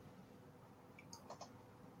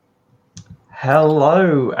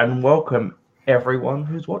Hello and welcome everyone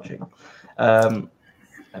who's watching. Let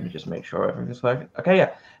me just make sure everything's working. Okay,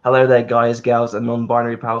 yeah. Hello there, guys, gals, and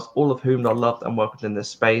non-binary pals, all of whom are loved and welcomed in this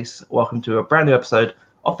space. Welcome to a brand new episode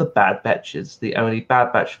of The Bad Batches, the only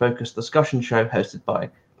Bad Batch-focused discussion show hosted by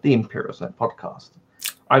the Imperials Net podcast.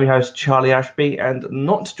 I'm your host, Charlie Ashby, and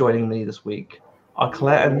not joining me this week are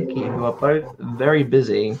Claire and Nikki, who are both very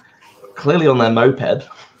busy, clearly on their moped.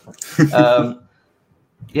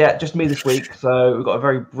 Yeah, just me this week. So we've got a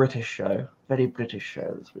very British show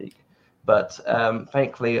this week. But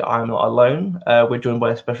thankfully, I'm not alone. We're joined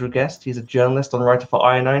by a special guest. He's a journalist and writer for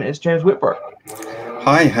IO9. It's James Whitbrook.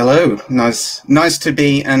 Hi, hello. Nice to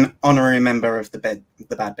be an honorary member of the Bad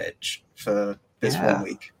Batch for this 1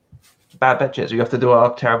 week. Bad Batches. We have to do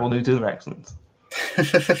our terrible New Zealand accents.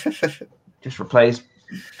 just replace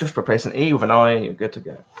an E with an I, and you're good to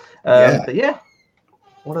go. But yeah.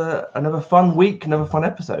 Another fun week, another fun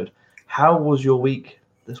episode. How was your week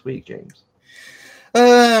this week, James?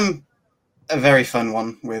 A very fun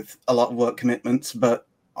one with a lot of work commitments, but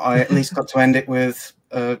I at least got to end it with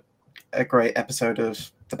a great episode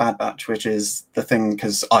of The Bad Batch, which is the thing,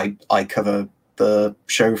 because I cover the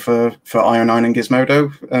show for IO9 and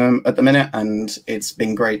Gizmodo at the minute, and it's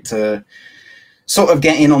been great to sort of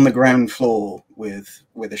get in on the ground floor with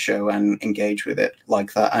a show and engage with it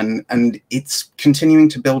like that, and it's continuing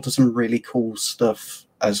to build to some really cool stuff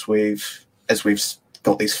as we've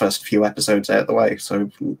got these first few episodes out of the way. So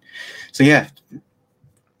yeah,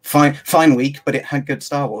 fine week, but it had good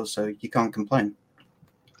Star Wars, so you can't complain.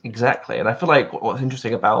 Exactly, and I feel like what's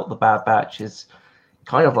interesting about The Bad Batch is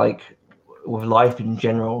kind of like with life in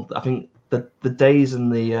general. I think the days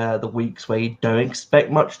and the weeks where you don't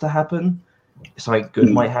expect much to happen, something good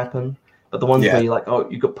might happen. But the ones where you're like, oh,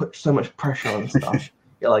 you got put so much pressure on stuff,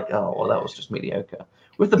 you're like, oh, well, that was just mediocre.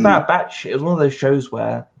 With The Bad Batch, it was one of those shows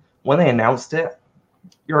where when they announced it,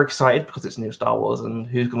 you're excited because it's new Star Wars, and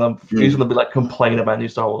who's gonna be like complaining about new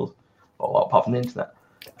Star Wars, well, apart from the internet.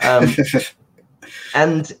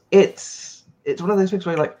 And it's one of those things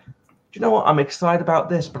where you're like, do you know what? I'm excited about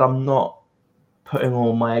this, but I'm not putting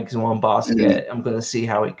all my eggs in one basket. I'm going to see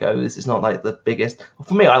how it goes. It's not like the biggest.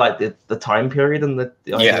 For me, I like the time period and the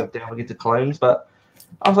idea of delving into clones. But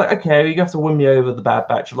I was like, okay, you have to win me over. The Bad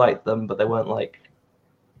Batch, I liked them, but they weren't like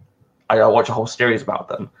I gotta watch a whole series about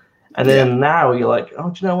them. And then now you're like, oh,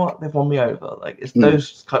 do you know what? They've won me over. Like it's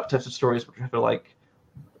those types of stories which I feel like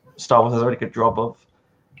Star Wars does a really good job of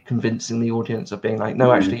convincing the audience of being like,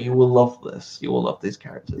 no, actually, you will love this. You will love these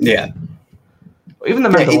characters. Yeah. Or even The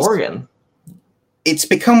Mandalorian. It's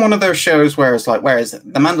become one of those shows whereas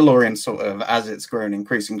The Mandalorian sort of, as it's grown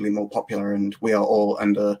increasingly more popular and we are all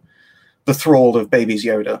under the thrall of Baby's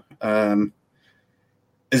Yoda,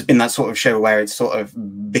 has been that sort of show where it's sort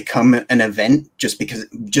of become an event just because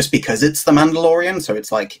it's The Mandalorian. So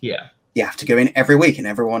it's like, you have to go in every week and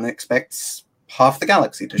everyone expects half the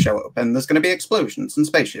galaxy to show up and there's going to be explosions and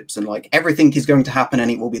spaceships and like everything is going to happen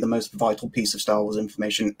and it will be the most vital piece of Star Wars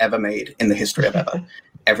information ever made in the history of ever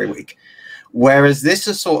every week. Whereas this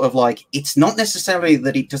is sort of like, it's not necessarily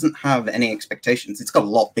that it doesn't have any expectations. It's got a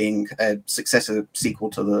lot being a successor sequel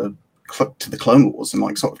to the Clone Wars and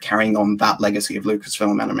like sort of carrying on that legacy of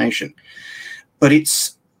Lucasfilm animation. But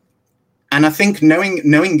and I think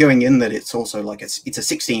knowing going in that it's also like it's a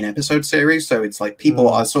 16 episode series, so it's like people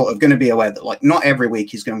are sort of going to be aware that like not every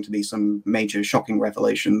week is going to be some major shocking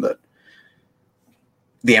revelation that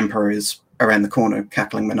the Emperor is around the corner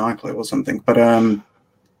cackling maniacally or something. But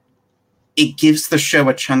it gives the show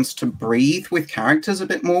a chance to breathe with characters a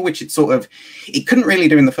bit more, which it couldn't really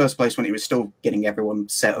do in the first place when it was still getting everyone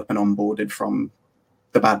set up and onboarded from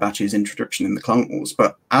the Bad Batch's introduction in the Clone Wars.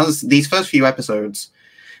 But as these first few episodes,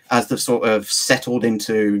 as they've sort of settled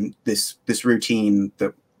into this routine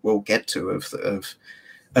that we'll get to of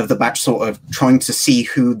the Batch sort of trying to see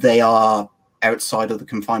who they are outside of the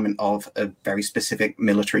confinement of a very specific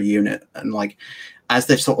military unit, and like as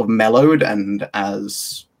they've sort of mellowed and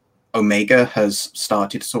as Omega has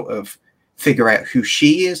started to sort of figure out who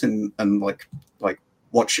she is and like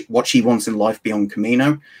what she wants in life beyond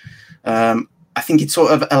Kamino, I think it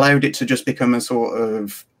sort of allowed it to just become a sort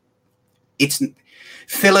of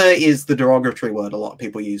filler is the derogatory word a lot of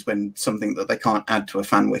people use when something that they can't add to a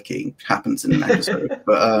fan wiki happens in an episode.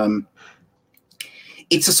 But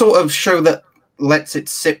it's a sort of show that lets it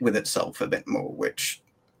sit with itself a bit more, which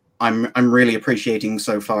I'm really appreciating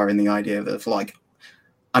so far in the idea of like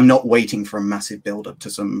I'm not waiting for a massive build-up to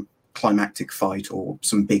some climactic fight or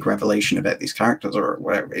some big revelation about these characters or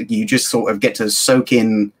whatever. You just sort of get to soak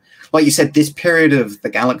in, like you said, this period of the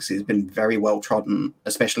galaxy has been very well trodden,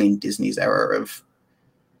 especially in Disney's era of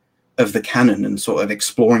of the canon and sort of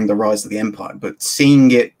exploring the rise of the Empire, but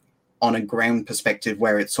seeing it on a ground perspective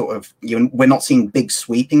where it's sort of, we're not seeing big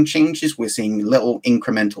sweeping changes, we're seeing little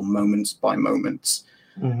incremental moments by moments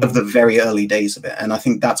of the very early days of it. And I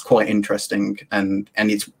think that's quite interesting, and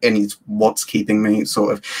it's what's keeping me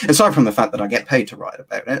sort of, aside from the fact that I get paid to write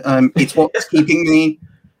about it, it's what's keeping me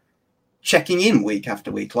checking in week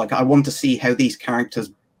after week. Like, I want to see how these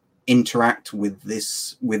characters interact with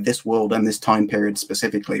this world and this time period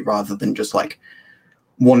specifically, rather than just like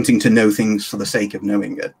wanting to know things for the sake of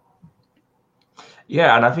knowing it.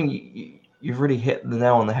 Yeah, and I think you've really hit the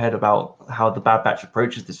nail on the head about how the Bad Batch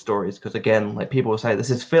approaches the stories, because again, like, people will say this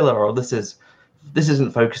is filler, or this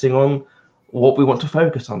isn't focusing on what we want to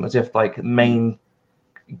focus on, as if like main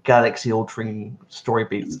galaxy altering story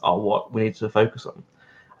beats are what we need to focus on.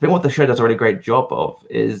 I think what the show does a really great job of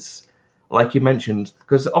is, like you mentioned,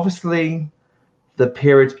 because obviously the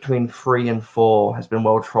periods between 3 and 4 has been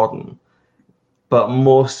well trodden, but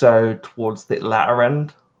more so towards the latter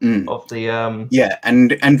end of the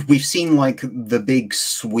and we've seen like the big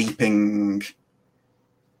sweeping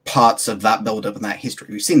parts of that build up and that history.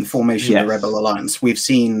 We've seen the formation of the Rebel Alliance. We've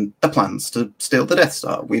seen the plans to steal the Death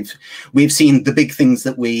Star. We've seen the big things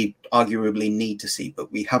that we arguably need to see,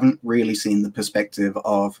 but we haven't really seen the perspective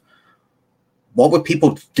of what were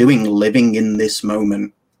people doing living in this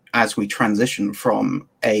moment as we transition from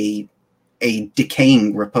a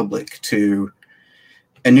decaying republic to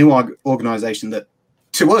a new organization that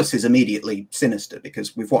to us is immediately sinister,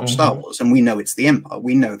 because we've watched Star Wars and we know it's the Empire,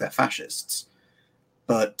 we know they're fascists.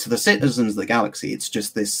 But to the citizens of the galaxy, it's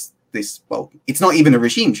just this well, it's not even a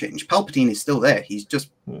regime change. Palpatine is still there. He's just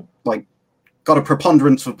like got a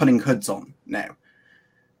preponderance for putting hoods on now.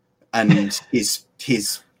 And his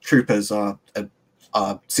troopers are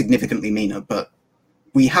significantly meaner, but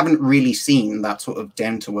we haven't really seen that sort of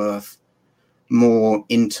down-to-earth, more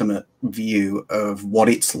intimate view of what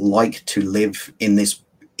it's like to live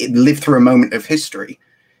through a moment of history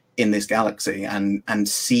in this galaxy, and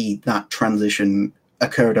see that transition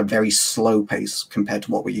occur at a very slow pace compared to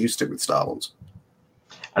what we're used to with Star Wars.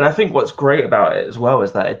 And I think what's great about it as well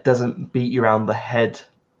is that it doesn't beat you around the head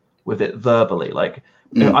with it verbally. Like,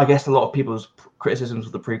 you know, I guess a lot of people's criticisms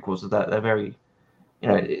of the prequels is that they're very, you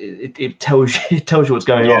know, it tells you what's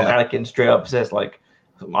going on. Anakin straight up says, like,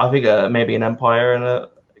 I think maybe an Empire and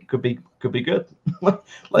it could be good.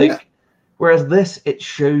 Whereas this, it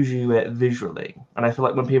shows you it visually. And I feel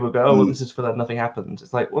like when people go, oh, well, this is for that, nothing happens.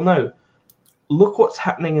 It's like, well, no, look what's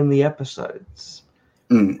happening in the episodes.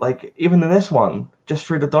 Like, even in this one, just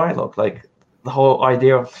through the dialogue, like the whole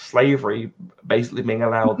idea of slavery basically being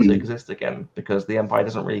allowed to exist again because the Empire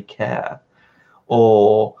doesn't really care.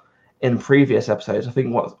 Or in previous episodes, I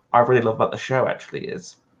think what I really love about the show actually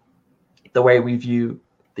is the way we view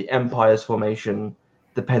the Empire's formation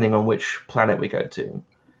depending on which planet we go to.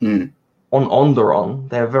 On Onderon,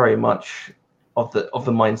 they're very much of the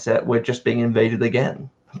mindset we're just being invaded again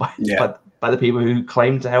by the people who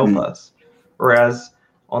claim to help us. Whereas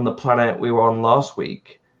on the planet we were on last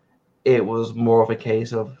week, it was more of a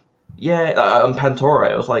case of, on Pantora,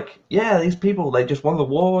 it was like, these people, they just won the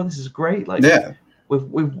war. This is great. Like,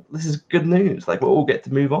 this is good news. Like, we'll all get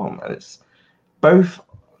to move on. And it's both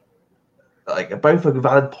are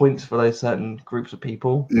valid points for those certain groups of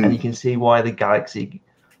people. And you can see why the galaxy,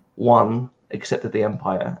 1, accepted the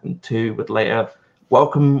Empire, and 2 would later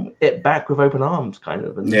welcome it back with open arms, kind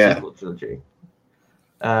of, in the sequel trilogy.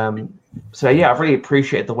 I really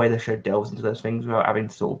appreciate the way the show delves into those things without having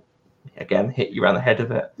to, again, hit you around the head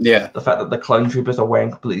of it. The fact that the clone troopers are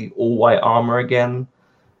wearing completely all white armor again.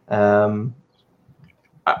 I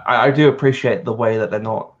do appreciate the way that they're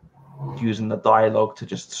not using the dialogue to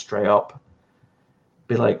just straight up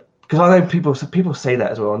be like, because I know people say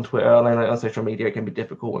that as well on Twitter, and on social media it can be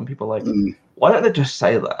difficult when people are like, why don't they just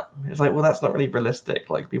say that? It's like, well, that's not really realistic.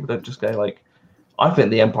 Like, people don't just go like, I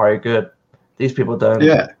think the Empire are good. These people don't.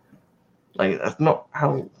 Like, that's not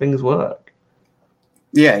how things work.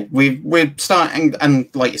 We're starting, and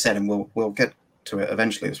like you said, and we'll get to it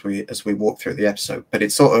eventually as we walk through the episode. But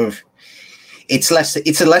it's sort of, it's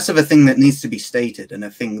less of a thing that needs to be stated, and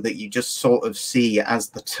a thing that you just sort of see as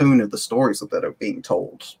the tone of the stories that are being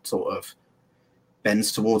told sort of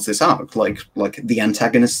bends towards this arc. Like the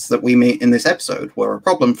antagonists that we meet in this episode were a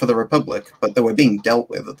problem for the Republic, but they were being dealt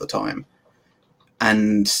with at the time.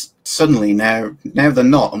 And suddenly now they're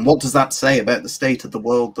not. And what does that say about the state of the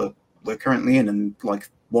world that we're currently in, and like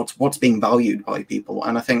what's being valued by people?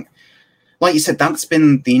 And I think, like you said, that's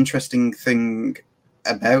been the interesting thing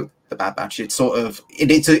about the Bad Batch. It's sort of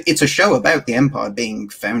it's a show about the Empire being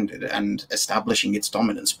founded and establishing its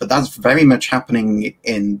dominance, but that's very much happening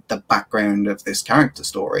in the background of this character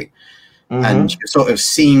story, and you're sort of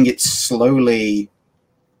seeing it slowly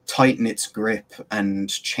tighten its grip and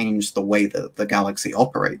change the way that the galaxy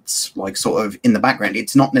operates, like sort of in the background.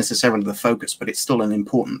 It's not necessarily the focus, but it's still an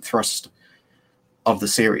important thrust of the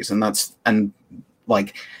series, and that's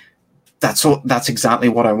exactly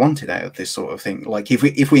what I wanted out of this sort of thing. Like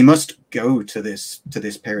if we must go to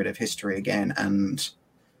this period of history again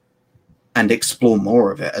and explore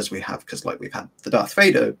more of it, as we have, because like we've had the Darth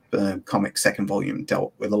Vader comic second volume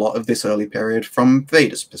dealt with a lot of this early period from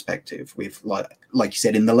Vader's perspective. We've like you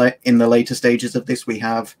said in the later stages of this, we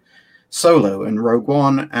have Solo and Rogue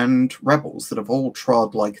One and Rebels that have all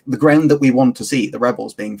trod like the ground that we want to see, the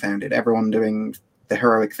Rebels being founded, everyone doing the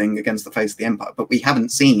heroic thing against the face of the Empire, but we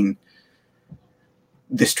haven't seen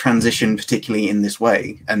this transition particularly in this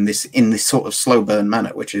way, and in this sort of slow burn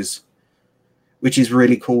manner, which is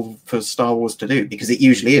really cool for Star Wars to do, because it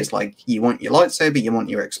usually is like you want your lightsaber, you want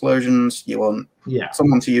your explosions, you want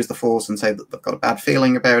someone to use the Force and say that they've got a bad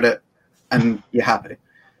feeling about it, and you're happy.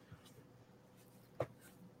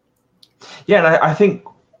 Yeah, and I think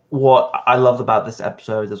what I loved about this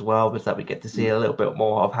episode as well was that we get to see a little bit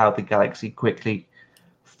more of how the galaxy quickly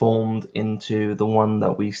formed into the one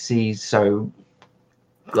that we see. So,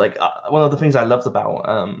 like, one of the things I loved about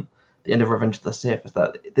the end of Revenge of the Sith is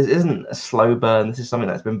that this isn't a slow burn. This is something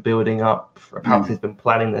that's been building up. Palpatine's been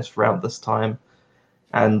planning this throughout this time,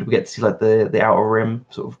 and we get to see like the Outer Rim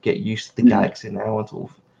sort of get used to the galaxy now and sort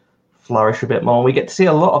of flourish a bit more. And we get to see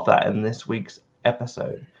a lot of that in this week's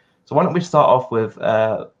episode. So why don't we start off with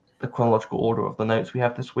the chronological order of the notes we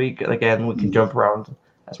have this week? And again, we can jump around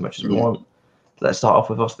as much as we want. Let's start off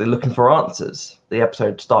with obviously looking for answers. The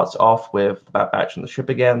episode starts off with the Bad Batch on the ship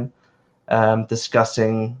again,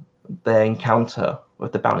 discussing their encounter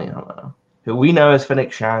with the bounty hunter, who we know as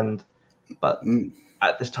Fennec Shand, but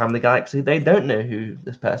at this time in the galaxy, they don't know who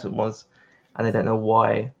this person was, and they don't know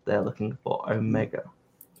why they're looking for Omega.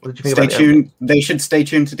 What did you think Stay about tuned. They should stay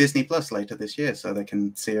tuned to Disney Plus later this year so they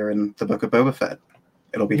can see her in the Book of Boba Fett.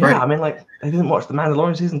 It'll be great. Yeah, I mean, like, they didn't watch The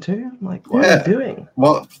Mandalorian season 2? Like, what are they doing?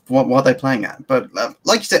 What are they playing at? But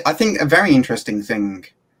like you said, I think a very interesting thing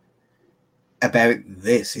about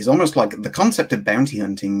this is almost like the concept of bounty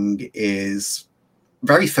hunting is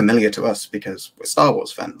very familiar to us because we're Star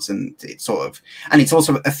Wars fans, and it's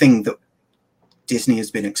also a thing that Disney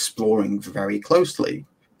has been exploring very closely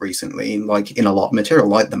recently, like in a lot of material,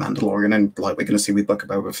 like The Mandalorian, and like we're going to see with Book of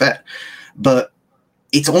Boba Fett. But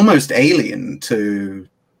it's almost alien to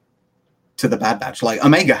the Bad Batch. Like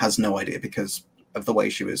Omega has no idea because of the way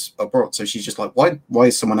she was brought, so she's just like, why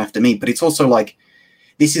is someone after me? But it's also like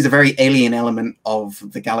this is a very alien element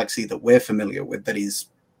of the galaxy that we're familiar with that is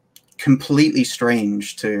completely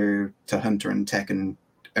strange to Hunter and Tech and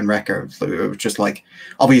Wrecker. Just like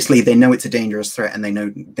obviously they know it's a dangerous threat, and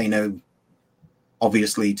they know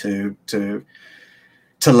obviously to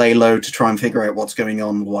lay low to try and figure out what's going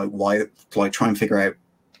on, why try and figure out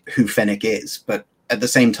who Fennec is. But at the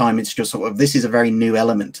same time, it's just sort of this is a very new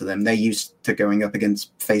element to them. They're used to going up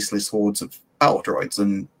against faceless hordes of battle droids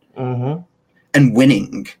and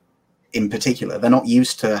winning in particular. They're not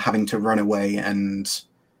used to having to run away and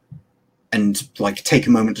like take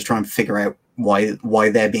a moment to try and figure out why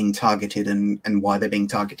they're being targeted and why they're being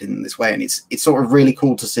targeted in this way. And it's sort of really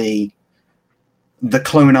cool to see the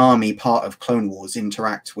clone army part of Clone Wars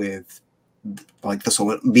interact with like the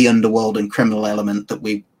sort of the underworld and criminal element that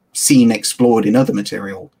we've seen explored in other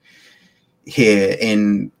material here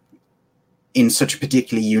in such a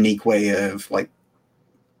particularly unique way of like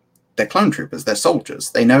they're clone troopers, they're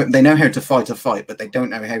soldiers. They know how to fight a fight, but they don't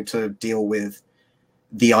know how to deal with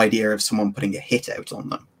the idea of someone putting a hit out on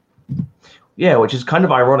them. Yeah, which is kind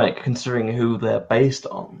of ironic considering who they're based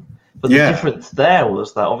on. But the difference there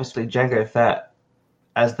was that obviously Jango Fett,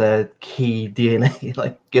 as their key DNA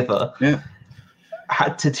like giver,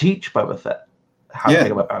 had to teach Boba Fett how to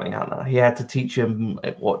think about bounty hunter. He had to teach him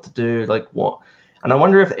like, what to do, like what. And I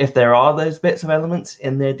wonder if there are those bits of elements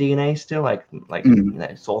in their DNA still, like you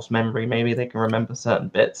know, source memory. Maybe they can remember certain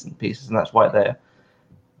bits and pieces, and that's why they're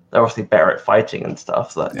obviously better at fighting and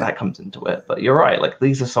stuff. So that comes into it. But you're right. Like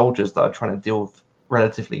these are soldiers that are trying to deal with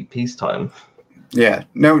relatively peacetime. Yeah.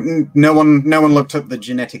 No one looked up the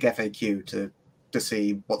genetic FAQ to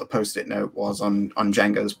see what the post-it note was on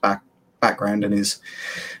Jango's background and his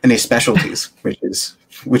specialties,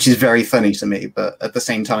 which is very funny to me. But at the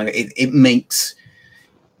same time, it makes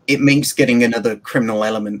getting another criminal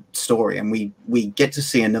element story, and we get to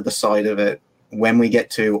see another side of it when we get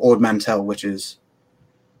to Ord Mantell, which is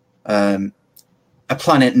a a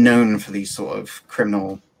planet known for these sort of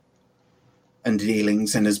criminal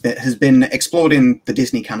underdealings, and has been explored in the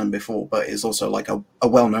Disney canon before, but is also like a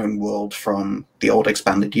well-known world from the old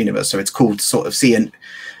expanded universe. So it's cool to sort of see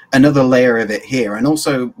another layer of it here. And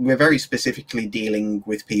also, we're very specifically dealing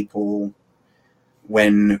with people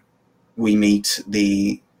when we meet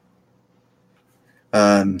the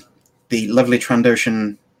lovely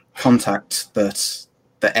Trandoshan contact that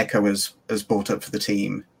Echo has brought up for the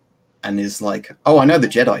team, and is like, oh, I know the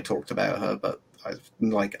Jedi talked about her, but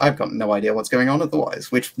I've got no idea what's going on otherwise.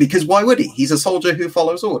 Because why would he? He's a soldier who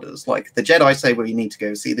follows orders. Like, the Jedi say, well, you need to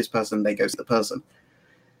go see this person, they go see the person.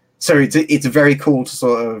 So it's very cool to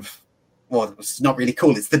sort of, well, it's not really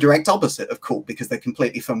cool. It's the direct opposite of cool, because they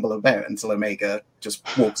completely fumble about until Omega just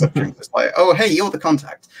walks up to him. It's like, oh, hey, you're the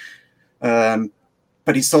contact. But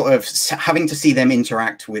it's sort of having to see them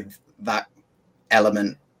interact with that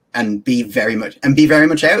element and be very much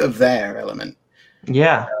out of their element.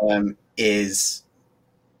 Yeah. Is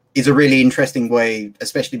a really interesting way,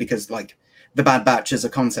 especially because like the Bad Batch as a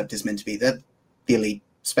concept is meant to be the elite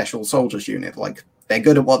special soldiers unit. Like, they're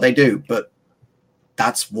good at what they do, but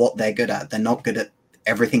that's what they're good at. They're not good at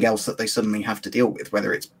everything else that they suddenly have to deal with,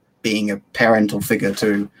 whether it's being a parental figure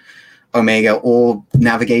to Omega or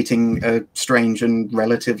navigating a strange and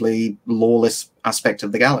relatively lawless aspect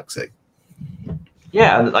of the galaxy.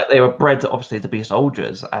 Yeah, and like they were bred obviously to be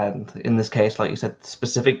soldiers, and in this case, like you said,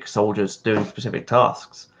 specific soldiers doing specific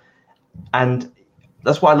tasks. And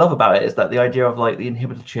that's what I love about it, is that the idea of like the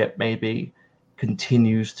inhibitor chip maybe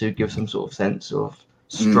continues to give some sort of sense of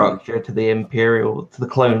structure to the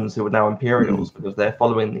clones who are now Imperials, because they're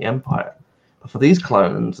following the Empire. But for these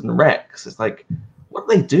clones and Rex, it's like, what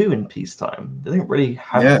do they do in peacetime? They don't really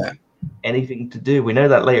have anything to do. We know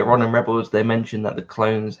that later on in Rebels they mentioned that the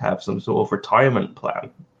clones have some sort of retirement plan,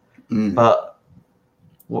 but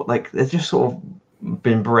what, like, they've just sort of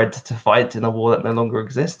been bred to fight in a war that no longer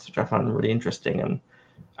exists, which I found really interesting. And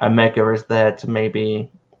Omega is there to maybe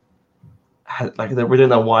like, we don't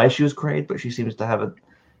know why she was created, but she seems to have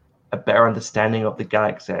a better understanding of the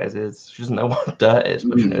galaxy as is. She doesn't know what dirt is,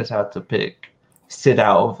 but she knows how to pick Sid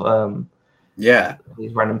out of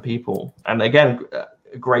these random people. And again,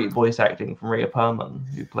 great voice acting from Rhea Perlman,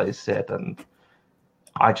 who plays Sid, and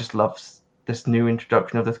I just love this new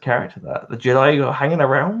introduction of this character. That the Jedi are hanging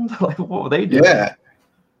around. Like, what were they doing?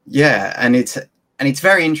 And it's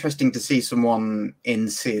very interesting to see someone in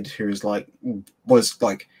Sid who's was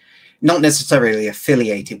not necessarily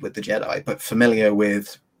affiliated with the Jedi, but familiar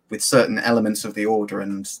with certain elements of the Order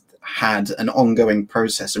and had an ongoing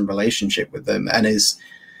process and relationship with them, and is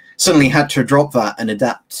suddenly had to drop that and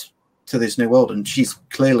adapt to this new world. And she's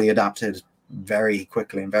clearly adapted very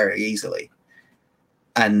quickly and very easily.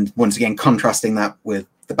 And once again, contrasting that with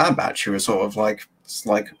the Bad Batch, who was sort of like,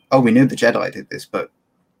 oh, we knew the Jedi did this, but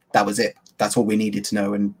that was it. That's all we needed to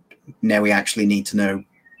know. And now we actually need to know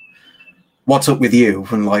what's up with you,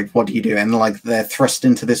 and like, what do you do? And like, they're thrust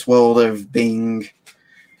into this world of being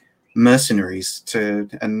mercenaries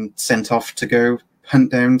and sent off to go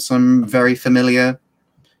hunt down some very familiar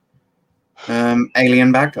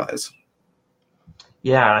alien bad guys.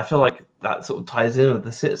 Yeah, I feel like that sort of ties in with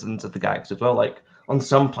the citizens of the galaxy as well. Like, on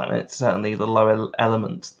some planets, certainly the lower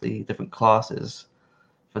elements, the different classes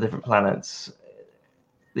for different planets,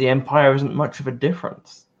 the Empire isn't much of a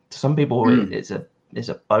difference. To some people, it's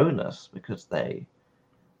a bonus because they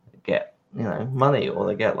get, money, or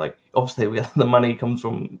they get, like, obviously the money comes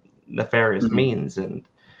from nefarious means and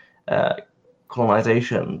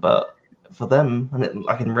colonization. But for them, and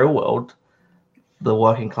like in real world, the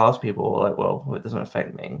working class people are like, well, it doesn't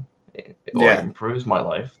affect me, or it improves my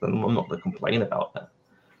life, then I'm not going to complain about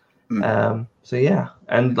it. So yeah,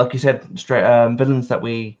 and like you said, straight villains that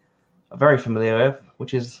we are very familiar with,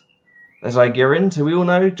 which is the Zygerians, who we all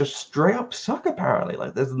know just straight up suck apparently.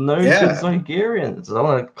 Like, there's no good Zygerians. I don't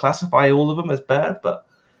want to classify all of them as bad, but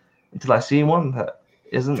until I see one that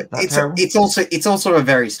isn't that terrible. It's also a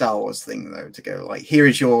very Star Wars thing though, to go like, here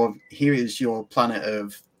is your planet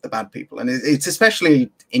of the bad people. And it's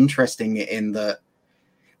especially interesting in that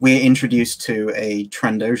we're introduced to a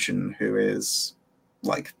Trandoshan who is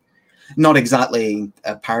like not exactly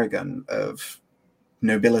a paragon of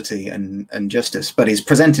nobility and justice, but is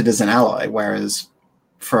presented as an ally, whereas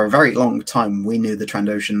for a very long time we knew the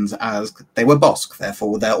Trandoshans as they were Bossk,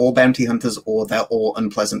 therefore they're all bounty hunters or they're all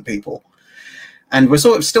unpleasant people. And we're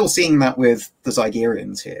sort of still seeing that with the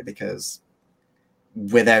Zygerians here, because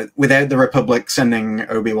without the Republic sending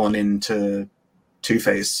Obi-Wan in to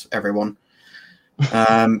two-face everyone,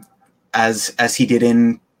 as he did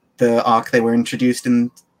in the arc they were introduced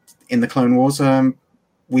in the Clone Wars,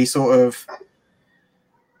 we sort of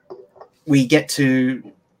we get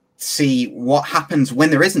to see what happens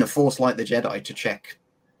when there isn't a force like the Jedi to check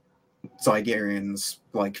Zygerians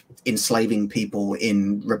like enslaving people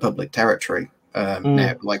in Republic territory.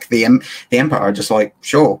 Now, like the Empire are just like,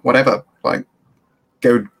 sure, whatever, like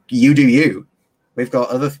go, you do you. We've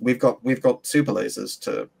got super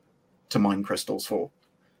lasers to mine crystals for.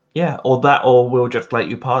 Yeah, or we'll just let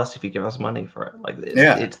you pass if you give us money for it. Like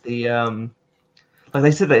it's the like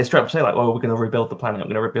they said that it's straight up say like, well, we're going to rebuild the planet, we're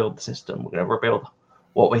going to rebuild the system, we're going to rebuild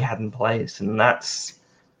what we had in place, and that's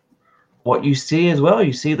what you see as well.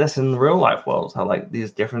 You see this in the real life worlds, how like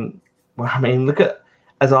these different. Well, I mean, look at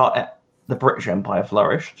the British Empire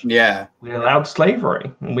flourished. Yeah, we allowed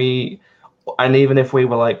slavery, and even if we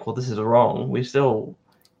were like, well, this is wrong, we still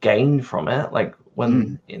gained from it. Like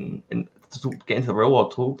when in to get into the real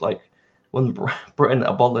world talk, like when Britain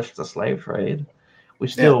abolished the slave trade, we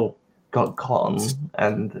still got cotton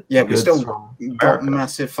and we still got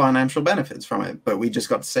massive financial benefits from it, but we just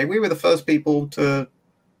got to say we were the first people to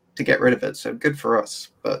get rid of it, so good for us.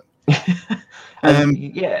 But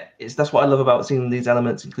that's what I love about seeing these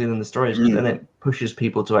elements included in the stories, because then it pushes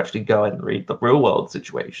people to actually go and read the real world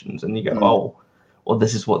situations, and you go, oh, well,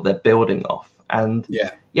 this is what they're building off. And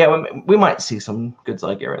we might see some good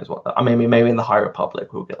Zygerians. I mean, maybe in the High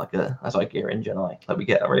Republic we'll get like a Zygerian Jedi, like we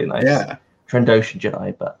get a really nice Trandoshan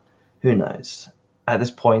Jedi, but who knows? At this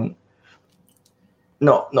point,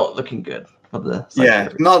 not looking good for the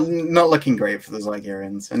Zygerians. not looking great for the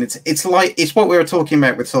Zygerians, and it's what we were talking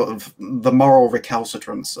about with sort of the moral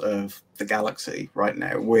recalcitrance of the galaxy right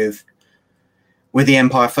now, with the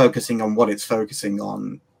Empire focusing on what it's focusing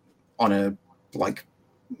on a like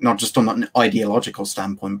not just on an ideological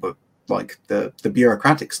standpoint, but like the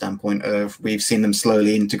bureaucratic standpoint of we've seen them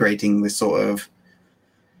slowly integrating this sort of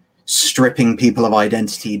stripping people of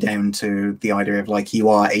identity down to the idea of like, you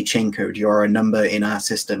are a chain code, you are a number in our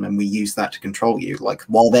system, and we use that to control you. Like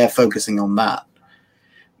while they're focusing on that,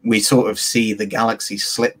 we sort of see the galaxy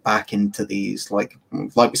slip back into these like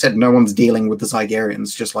we said, no one's dealing with the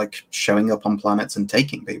Zygerians just like showing up on planets and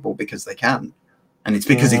taking people because they can, and it's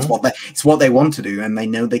because it's what they want to do, and they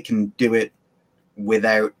know they can do it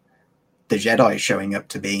without the Jedi showing up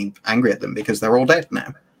to be angry at them because they're all dead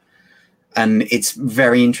now. And it's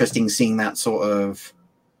very interesting seeing that sort of.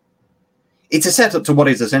 It's a setup to what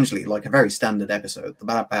is essentially like a very standard episode. The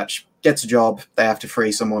Bad Batch gets a job, they have to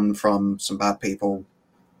free someone from some bad people,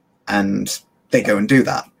 and they go and do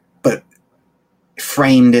that. But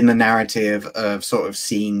framed in the narrative of sort of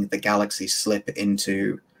seeing the galaxy slip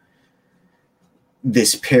into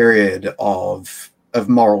this period of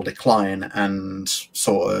moral decline and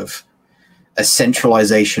sort of a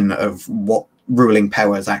centralization of what ruling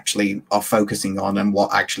powers actually are focusing on and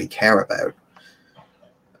what actually care about,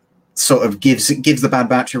 sort of gives the Bad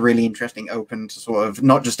Batch a really interesting open to sort of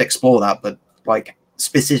not just explore that, but like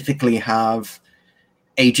specifically have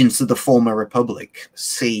agents of the former Republic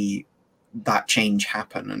see that change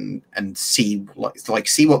happen and see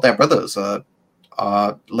see what their brothers are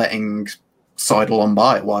letting sidle on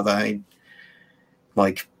by while they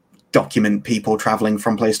like document people traveling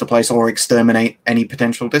from place to place or exterminate any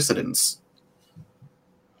potential dissidents.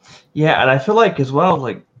 Yeah, and I feel like as well,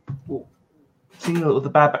 like seeing the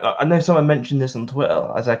Bad Batch, I know someone mentioned this on Twitter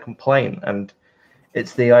as a complaint, and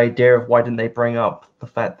it's the idea of why didn't they bring up the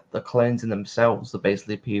fact that the clones in themselves are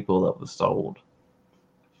basically people that were sold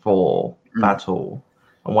for battle,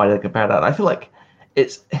 and why they compare that. I feel like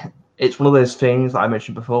it's one of those things that I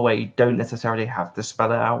mentioned before where you don't necessarily have to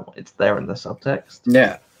spell it out; it's there in the subtext.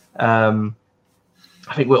 Yeah. I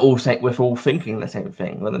think we're all thinking the same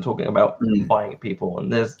thing when they're talking about buying people,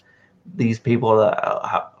 and there's these people that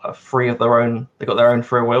are free of their own. They got their own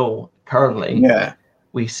free will currently. Yeah,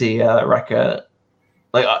 we see Wrecker.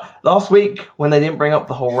 Like last week when they didn't bring up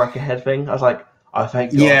the whole Wrecker head thing, I was like, "Oh,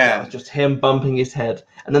 thank God!" Yeah, it was just him bumping his head,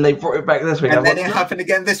 and then they brought it back this week. And then it happened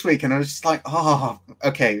again this week, and I was just like, "Oh,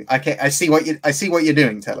 okay, I see what you're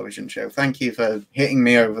doing, television show. Thank you for hitting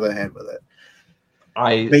me over the head with it."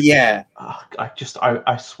 But yeah,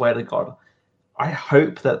 I swear to God, I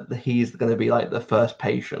hope that he's going to be like the first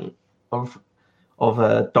patient of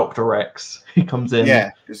Dr. Rex who comes in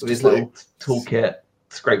with his little toolkit,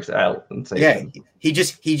 scrapes it out, and saves him. he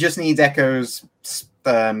just needs Echo's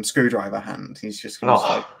screwdriver hand. He's just going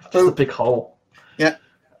just a big hole. Yeah.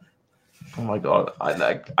 Oh my God, I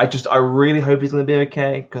really hope he's going to be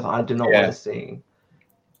okay, because I do not want to see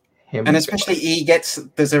him. And especially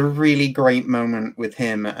there's a really great moment with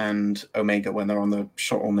him and Omega when they're on the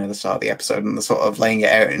shuttle near the start of the episode, and they're sort of laying it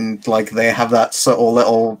out, and like they have that subtle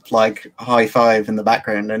little like high five in the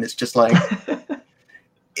background, and it's just like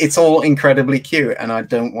it's all incredibly cute, and I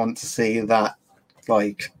don't want to see that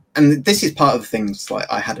like and this is part of the things like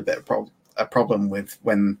I had a bit of a problem with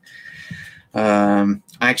when when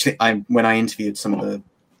I interviewed some of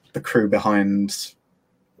the crew behind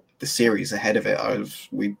the series ahead of it,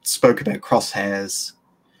 we spoke about Crosshair's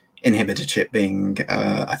inhibitor chip being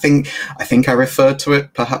I think I referred to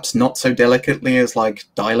it perhaps not so delicately as like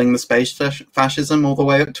dialing the space fascism all the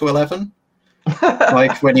way up to 11.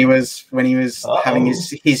 Like when he was having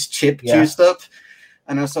his chip juiced up,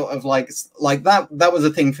 and I was sort of like that was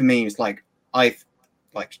a thing for me. It's like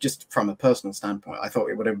just from a personal standpoint, I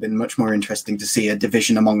thought it would have been much more interesting to see a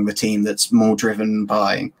division among the team that's more driven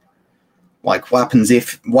by like what happens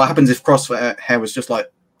if Crosshair was just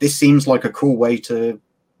like, this seems like a cool way to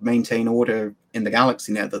maintain order in the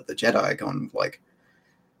galaxy now that the Jedi are gone. Like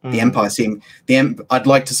the Empire I'd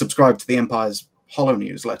like to subscribe to the Empire's Holo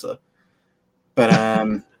newsletter,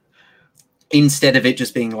 but instead of it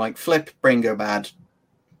just being like flip, brain go bad,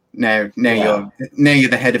 now you're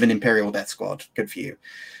the head of an Imperial Death Squad, good for you.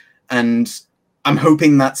 And I'm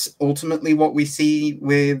hoping that's ultimately what we see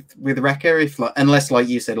with Wrecker, unless like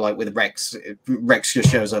you said, like with Rex just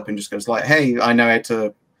shows up and just goes like, hey, I know how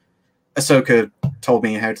to, Ahsoka told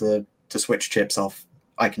me how to switch chips off.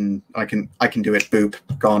 I can do it. Boop,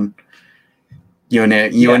 gone. You're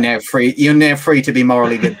now free. You're now free to be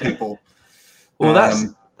morally good people. Well, that's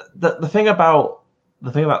the thing about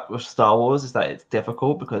with Star Wars is that it's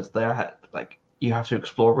difficult because like you have to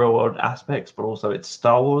explore real world aspects, but also it's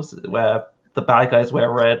Star Wars where the bad guys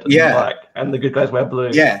wear red and black, and the good guys wear blue.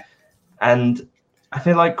 Yeah, and I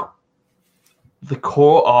feel like the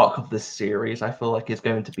core arc of this series, I feel like, is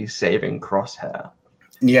going to be saving Crosshair.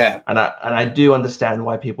 Yeah, and I do understand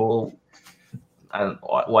why people and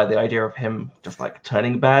why the idea of him just like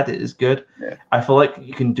turning bad is good. Yeah. I feel like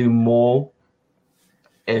you can do more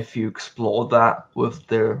if you explore that with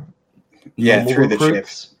the through recruits. The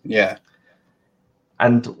ships. Yeah,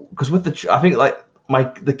 and because with I think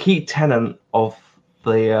like the key tenet of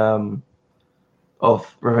the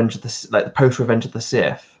Revenge of the post Revenge of the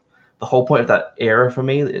Sith. The whole point of that era for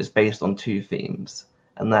me is based on two themes,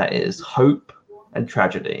 and that is hope and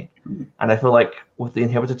tragedy. And I feel like with the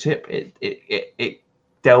inhibitor chip, it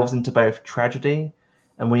delves into both tragedy,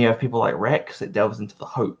 and when you have people like Rex, it delves into the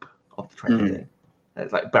hope of the tragedy.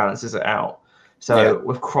 It like balances it out. So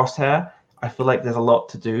with Crosshair, I feel like there's a lot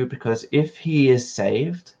to do, because if he is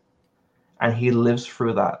saved and he lives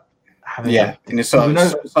through that, having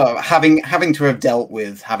to have dealt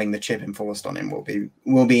with having the chip enforced on him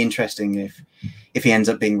will be interesting if he ends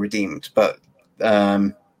up being redeemed. But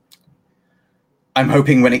I'm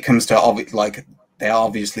hoping when it comes to like they're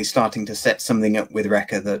obviously starting to set something up with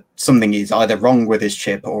Wrecker, that something is either wrong with his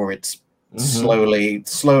chip or it's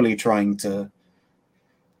slowly trying to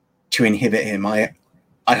inhibit him.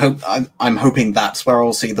 I'm hoping that's where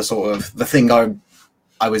I'll see the sort of the thing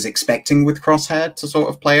I was expecting with Crosshair to sort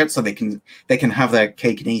of play it, so they can have their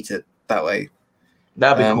cake and eat it that way.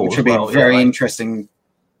 That'd be cool. Which would be very interesting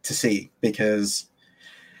to see, because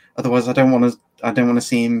otherwise I don't want to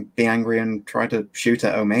see him be angry and try to shoot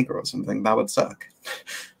at Omega or something. That would suck.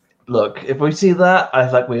 Look, if we see that, I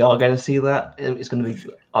feel like we are going to see that. It's going to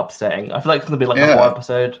be upsetting. I feel like it's going to be like a whole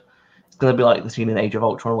episode. It's going to be like the scene in Age of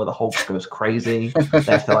Ultron where the Hulk goes crazy. They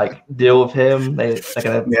have to like deal with him. They're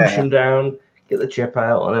going to push him down, get the chip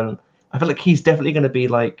out, and then I feel like he's definitely going to be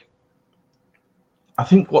like. I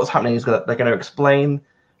think what's happening is they're going to explain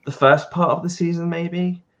the first part of the season.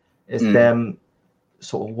 Maybe is them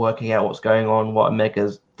sort of working out what's going on, what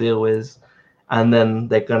Omega's deal is, and then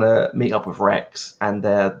they're going to meet up with Rex, and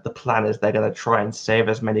the plan is they're going to try and save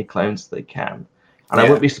as many clones as they can. And I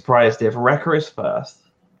wouldn't be surprised if Wrecker is first.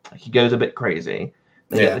 He goes a bit crazy.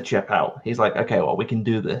 They get the chip out. He's like, okay, well, we can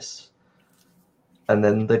do this. And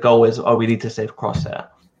then the goal is, we need to save Crosshair.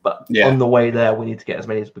 But on the way there, we need to get as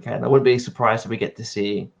many as we can. I wouldn't be surprised if we get to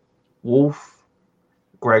see Wolf,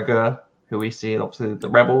 Gregor, who we see in obviously the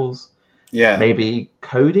Rebels. Yeah. Maybe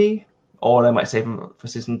Cody, or they might save him for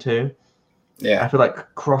season 2. Yeah. I feel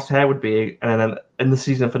like Crosshair would be, and then in the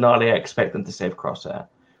season finale, I expect them to save Crosshair,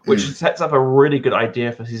 which sets up a really good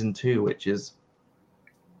idea for season 2, which is,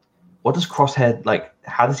 what does Crosshair, like,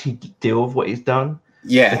 how does he deal with what he's done?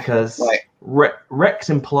 Yeah. Because Rex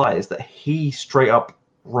implies that he straight up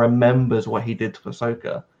remembers what he did to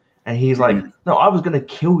Ahsoka. And he's like, no, I was going to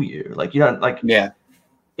kill you. Like, you know, like,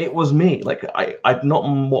 it was me. Like, I not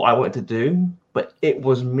what I wanted to do, but it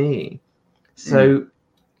was me. So,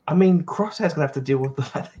 I mean, Crosshair's going to have to deal with the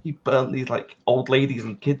fact that he burnt these, like, old ladies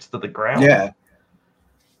and kids to the ground. Yeah.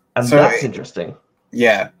 And so that's interesting.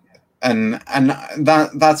 Yeah. And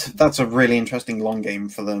that's a really interesting long game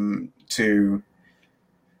for them to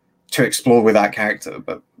explore with that character,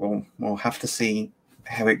 but we'll have to see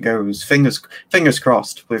how it goes. Fingers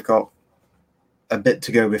crossed. We've got a bit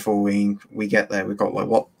to go before we get there. We've got like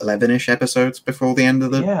what 11-ish episodes before the end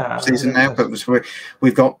of the season now, but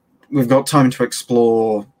we've got time to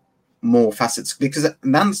explore more facets, because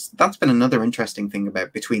that's been another interesting thing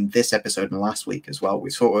about between this episode and last week as well. We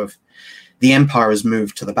sort of, the Empire has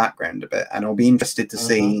moved to the background a bit, and I'll be interested to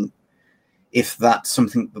see if that's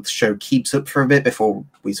something that the show keeps up for a bit before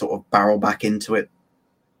we sort of barrel back into it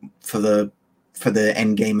for the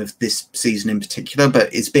end game of this season in particular. But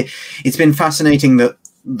it's been fascinating that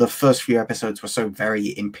the first few episodes were so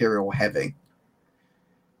very Imperial heavy,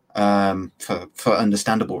 for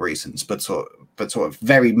understandable reasons, but sort of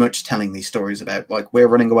very much telling these stories about like we're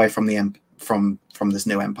running away from the from this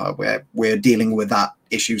new empire, where we're dealing with that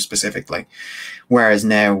issue specifically, whereas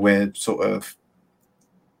now we're sort of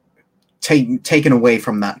taken away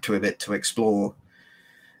from that to a bit to explore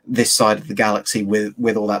this side of the galaxy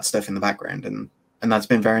with all that stuff in the background, and that's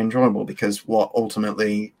been very enjoyable, because what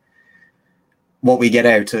we get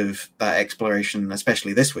out of that exploration,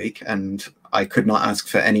 especially this week, and I could not ask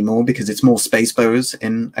for any more, because it's more space bows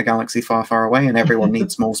in a galaxy far, far away, and everyone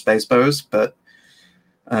needs more space bows. But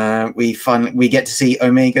we get to see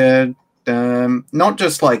Omega not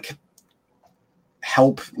just like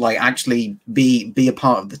help, like actually be a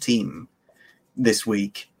part of the team this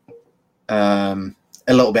week, a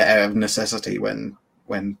little bit out of necessity when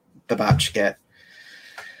the batch get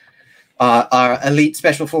our elite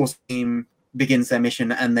special force team begins their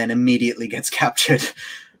mission and then immediately gets captured,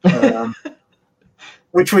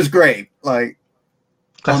 which was great. Like,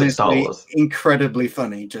 honestly, incredibly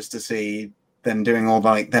funny just to see them doing all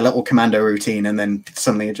like their little commando routine, and then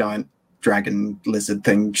suddenly a giant dragon lizard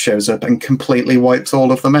thing shows up and completely wipes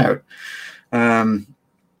all of them out.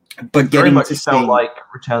 But very much felt like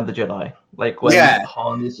Return of the Jedi, like when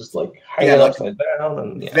Han is just like hanging upside down,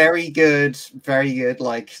 and very good,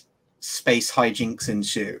 like space hijinks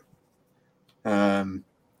ensue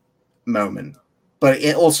moment. But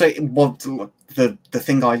it also, what the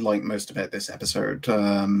thing I like most about this episode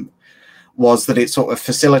was that it sort of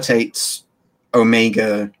facilitates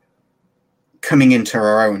Omega coming into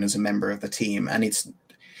her own as a member of the team, and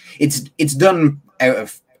it's done out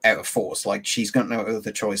of force. Like, she's got no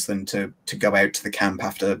other choice than to go out to the camp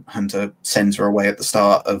after Hunter sends her away at the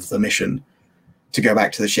start of the mission to go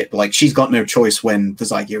back to the ship. Like, she's got no choice when the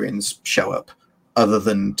Zygerians show up other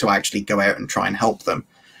than to actually go out and try and help them.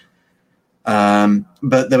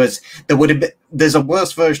 But there's a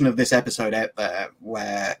worse version of this episode out there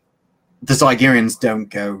where the Zygerians don't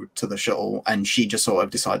go to the shuttle, and she just sort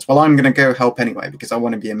of decides, well, I'm going to go help anyway because I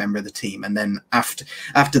want to be a member of the team. And then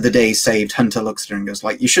after the day saved, Hunter looks at her and goes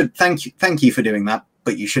like, thank you for doing that,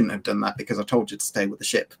 but you shouldn't have done that because I told you to stay with the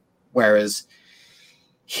ship. Whereas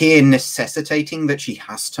here, necessitating that she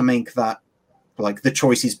has to make that, like, the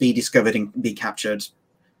choices be discovered and be captured,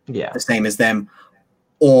 the same as them,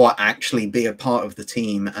 or actually be a part of the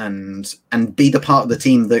team and be the part of the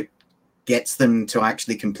team that gets them to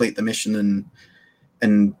actually complete the mission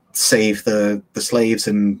and save the slaves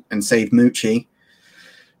and save Muchi,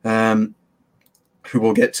 who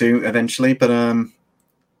we'll get to eventually. But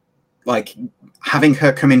like, having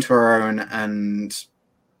her come into her own and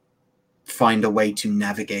find a way to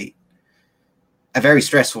navigate a very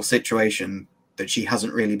stressful situation that she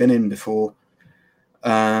hasn't really been in before,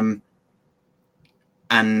 and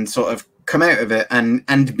sort of come out of it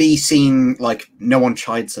and be seen, like, no one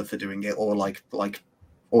chides her for doing it, or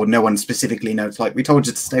or no one specifically notes, like, we told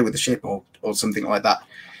you to stay with the ship, or something like that.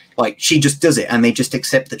 Like, she just does it, and they just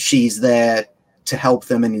accept that she's there to help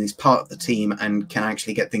them and is part of the team and can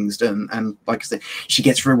actually get things done. And like I said, she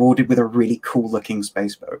gets rewarded with a really cool looking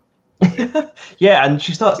space boat. Yeah, and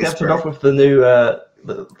she starts the episode off with the new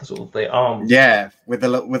the sort of the arm. Yeah, with a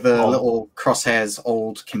little crosshairs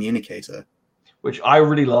old communicator, which I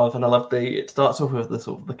really love, and I love it starts off with the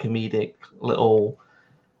sort of the comedic little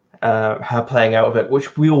her playing out of it,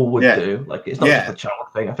 which we all would do. Like, it's not just a child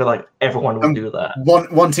thing. I feel like everyone would do that.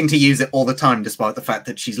 Wanting to use it all the time, despite the fact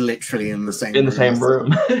that she's literally in the same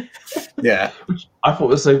room. Yeah, which I thought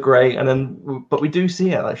was so great. And then, but we do see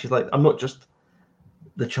her, like, she's like, I'm not just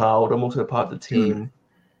the child, I'm also a part of the team.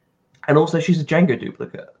 And also, she's a Django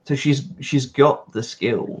duplicate, so she's got the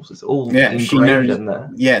skills. It's all ingrained in there.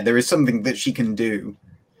 Yeah, there is something that she can do,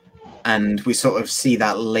 and we sort of see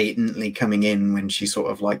that latently coming in when she's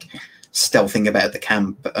sort of like stealthing about the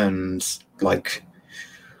camp, and like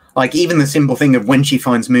even the simple thing of when she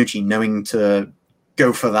finds Muchi, knowing to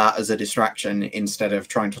go for that as a distraction instead of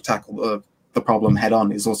trying to tackle the problem head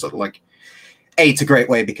on is also like, it's a great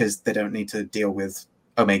way because they don't need to deal with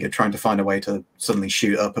Omega trying to find a way to suddenly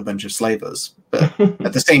shoot up a bunch of slavers. But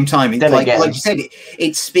at the same time, Then like again. you said,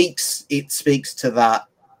 it speaks to that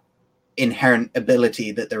inherent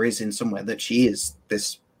ability that there is in somewhere, that she's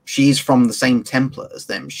from the same Templar as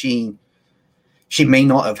them. She may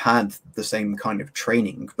not have had the same kind of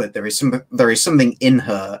training, but there is something in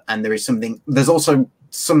her, and there's also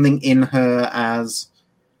something in her as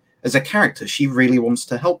a character. She really wants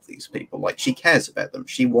to help these people. Like, she cares about them.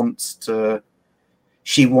 She wants to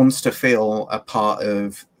feel a part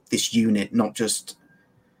of this unit, not just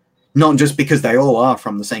because they all are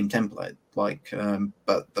from the same template. Like,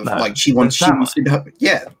 she wants to,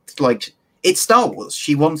 yeah, like, it's Star Wars.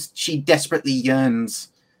 She desperately yearns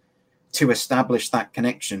to establish that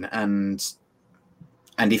connection, and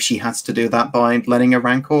if she has to do that by letting a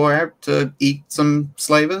Rancor out to eat some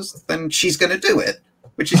slavers, then she's going to do it,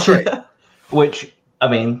 which is great. Which, I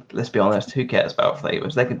mean, let's be honest, who cares about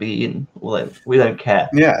flavors? They could be eaten. We don't care.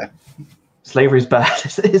 Yeah. Slavery's bad.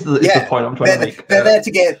 is the point I'm trying to make. They're there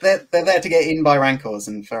to get eaten by Rancors,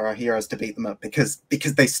 and for our heroes to beat them up because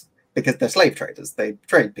they're slave traders. They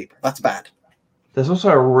trade people. That's bad. There's also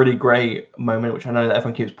a really great moment, which I know that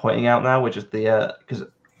everyone keeps pointing out now, which is because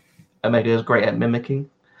Omega is great at mimicking.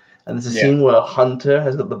 And there's a scene where Hunter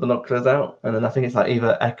has got the binoculars out, and then I think it's like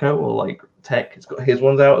either Echo or like Tech has got his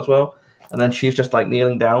ones out as well. And then she's just like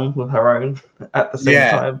kneeling down with her own at the same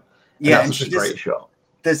time. And that's such a great shot.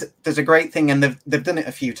 There's a great thing, and they've done it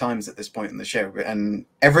a few times at this point in the show, and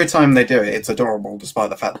every time they do it, it's adorable, despite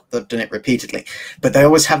the fact that they've done it repeatedly. But they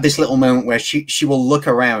always have this little moment where she will look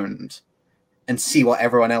around and see what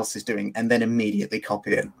everyone else is doing, and then immediately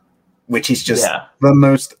copy it, which is just the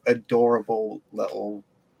most adorable little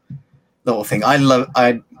thing. I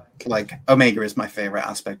like Omega is my favorite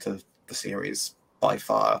aspect of the series by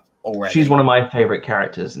far already. She's one of my favorite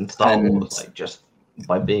characters in Star Wars, like just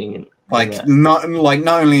by being in. Not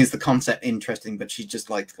only is the concept interesting, but she just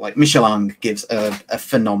like Michelle Ang gives a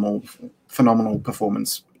phenomenal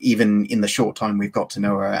performance, even in the short time we've got to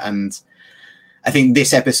know her. And I think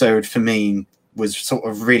this episode for me was sort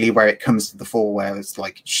of really where it comes to the fore, where it's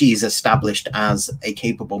like she's established as a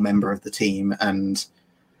capable member of the team and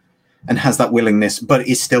has that willingness, but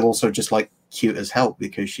is still also just like cute as hell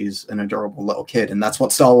because she's an adorable little kid. And that's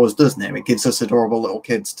what Star Wars does now. It gives us adorable little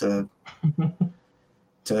kids to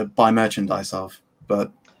buy merchandise of. But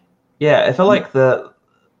yeah, I feel like the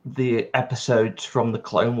episodes from the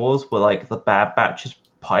Clone Wars were like the Bad Batch's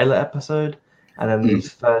pilot episode, and then these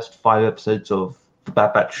first 5 episodes of the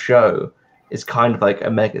Bad Batch show is kind of like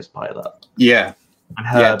Omega's pilot. Yeah, and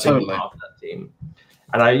her being totally part of that team.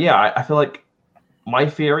 And I feel like my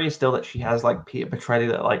theory is still that she has like Peter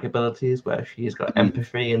Petrelli like abilities where she's got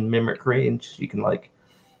empathy and mimicry, and she can like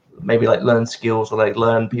maybe like learn skills or like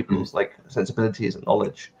learn people's like sensibilities and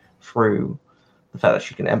knowledge through the fact that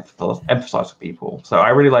she can empathize with people. So I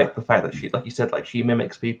really like the fact that she, like you said, like she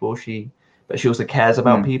mimics people, but she also cares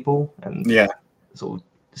about people, and sort of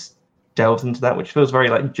just delves into that, which feels very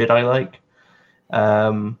like Jedi like.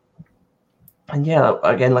 And yeah,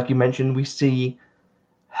 again, like you mentioned, we see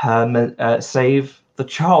her save the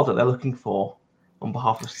child that they're looking for on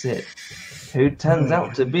behalf of Sid, who turns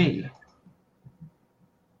out to be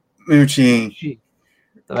Muchi,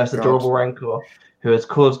 the most adorable Rancor, who has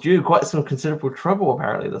caused you quite some considerable trouble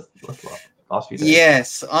apparently the last few days.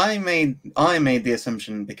 Yes, I made the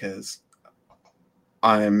assumption because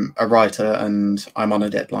I'm a writer and I'm on a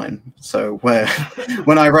deadline. So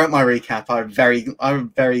when I wrote my recap, I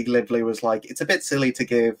very glibly was like, it's a bit silly to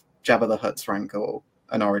give Jabba the Hutt's Rancor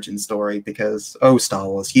an origin story because, Star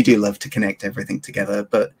Wars, you do love to connect everything together.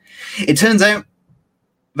 But it turns out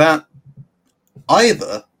that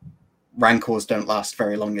either Rancors don't last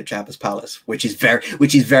very long at Jabba's palace, which is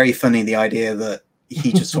very funny. The idea that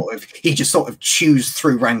he just sort of chews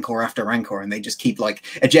through Rancor after Rancor, and they just keep like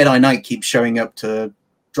a Jedi Knight keeps showing up to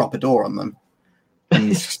drop a door on them, and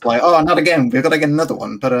he's just like, oh, not again, we've got to get another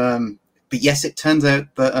one. But yes, it turns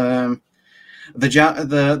out that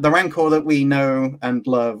the Rancor that we know and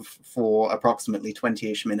love for approximately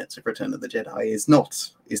 20-ish minutes of Return of the Jedi is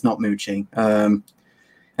not Muchi, and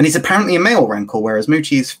he's apparently a male Rancor, whereas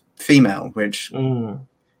Muchi's female, which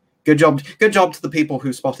good job to the people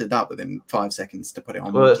who spotted that within 5 seconds to put it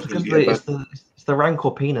on. Well, it's because it's the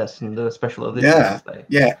Rancor penis and the special edition.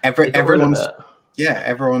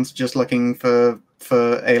 Everyone's just looking for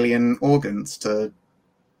alien organs to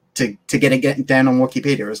get it down on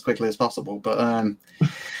Wikipedia as quickly as possible. But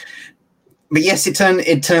yes, it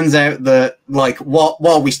turns out that like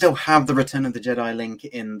while we still have the Return of the Jedi link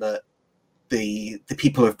in that the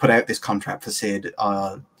people who have put out this contract for Sid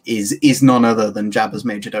is none other than Jabba's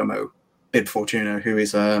majordomo, Bib Fortuna, who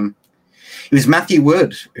is Matthew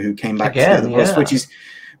Wood who came back Again, to the Force,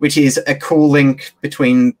 which is a cool link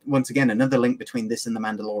between, once again, another link between this and The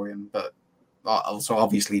Mandalorian, but also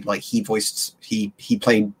obviously like he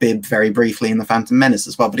played Bib very briefly in The Phantom Menace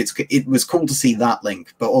as well, but it was cool to see that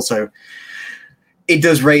link. But also it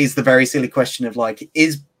does raise the very silly question of like,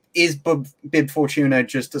 is Bib Fortuna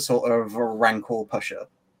just a sort of a rancor pusher?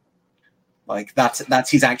 Like that's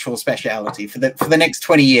his actual speciality for the next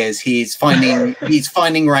 20 years. He's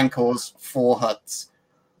finding rancors for Hutts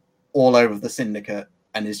all over the Syndicate,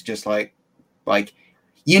 and is just like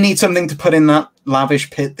you need something to put in that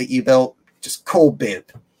lavish pit that you built. Just call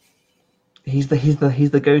Bib. He's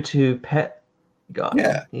the go-to pet guy.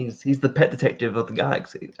 Yeah, he's the pet detective of the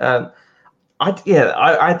galaxy. I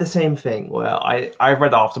had the same thing where I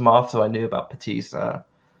read Aftermath, so I knew about Batista.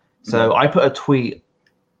 So I put a tweet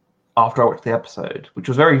after I watched the episode, which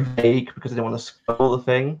was very vague because I didn't want to spoil the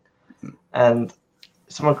thing, and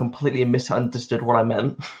someone completely misunderstood what I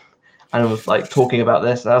meant and was like talking about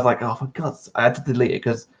this, and I was like, oh, for God's sake, I had to delete it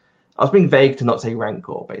because I was being vague to not say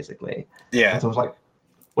Rancor, basically. Yeah. And so I was like,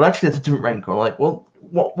 well, actually, it's a different Rancor. I'm like, well,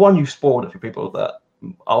 one, you spoiled it for people that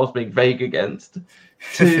I was being vague against.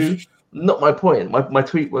 Two, not my point. My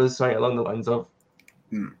tweet was something along the lines of,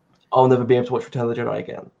 I'll never be able to watch Return of the Jedi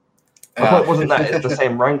again. My point wasn't that it's the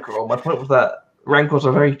same Rancor. My point was that Rancors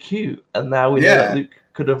are very cute, and now we know that Luke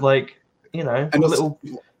could have, like, you know, a little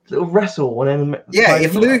wrestle. And then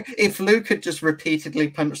if Luke had just repeatedly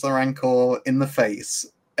punched the Rancor in the face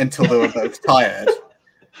until they were both tired,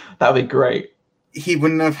 that'd be great. He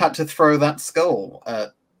wouldn't have had to throw that skull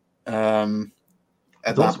at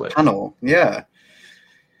that panel. Yeah,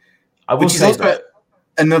 I will say that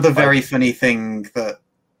another very funny thing, that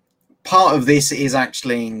part of this is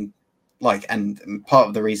actually like, and part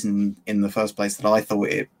of the reason in the first place that I thought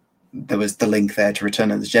there was the link there to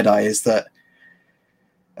Return of the Jedi is that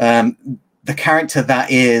the character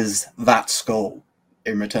that is that skull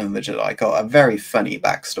in Return of the Jedi got a very funny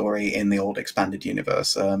backstory in the old expanded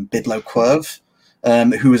universe. Bidlo Quirv,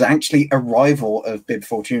 who was actually a rival of Bib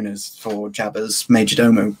Fortuna's for Jabba's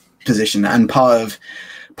Majordomo position, and part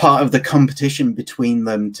of the competition between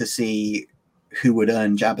them to see who would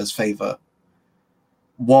earn Jabba's favor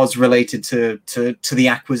was related to the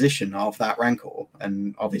acquisition of that Rancor.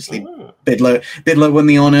 And obviously Bidlo won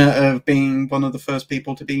the honor of being one of the first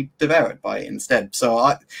people to be devoured by it instead.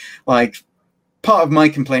 So part of my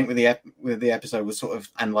complaint with the episode was sort of,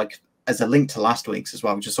 and like as a link to last week's as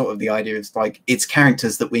well, which is sort of the idea of like, it's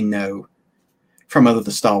characters that we know from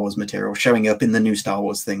other Star Wars material showing up in the new Star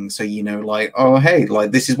Wars thing. So, you know, like, oh, hey,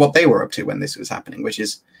 like this is what they were up to when this was happening, which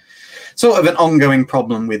is sort of an ongoing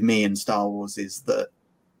problem with me in Star Wars, is that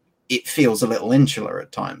it feels a little insular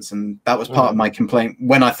at times. And that was part of my complaint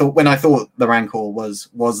when I thought the Rancor was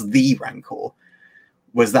the Rancor,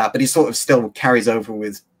 was that, but it sort of still carries over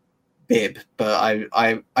with Bib. But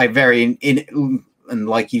I very, and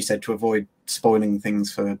like you said, to avoid spoiling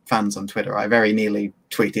things for fans on Twitter, I very nearly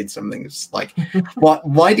tweeted something like,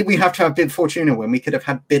 why did we have to have Bib Fortuna when we could have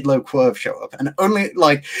had Bidlo Quirv show up? And only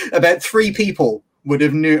like about 3 people would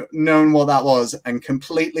have known what that was and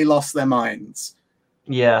completely lost their minds.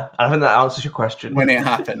 Yeah, I think that answers your question. When it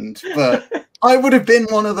happened. But I would have been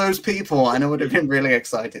one of those people, and I would have been really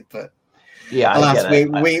excited. But yeah, alas,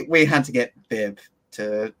 we had to get Bib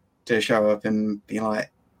to show up and be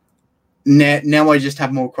like, now I just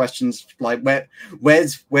have more questions. Like,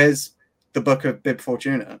 where's the book of Bib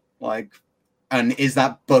Fortuna? Like, and is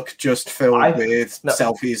that book just filled with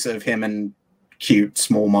selfies of him and cute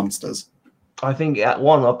small monsters? I think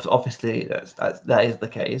one, obviously that is the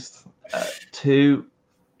case. 2,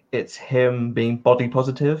 it's him being body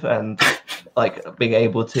positive and like being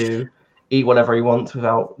able to eat whatever he wants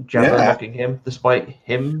without Jabba mocking him, despite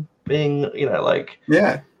him being, you know, like,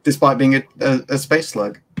 despite being a space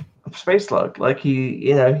slug. A space slug, like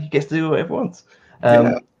he gets to do whatever he wants.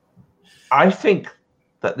 I think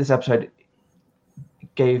that this episode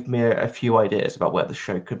gave me a few ideas about where the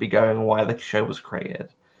show could be going and why the show was created.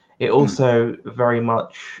 It also very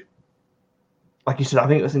much, like you said, I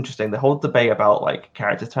think it was interesting. The whole debate about like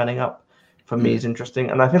characters turning up for me is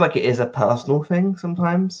interesting, and I feel like it is a personal thing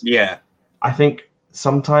sometimes. Yeah, I think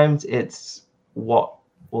sometimes it's what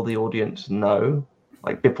will the audience know.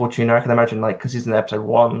 Like Bib Fortuna, I can imagine, like, because he's in episode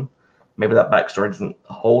 1, maybe that backstory doesn't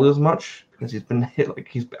hold as much because he's been hit, like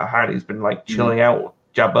he's been like chilling out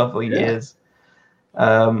Jabba for years.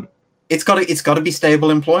 It's got to be stable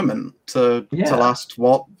employment to last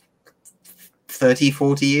what,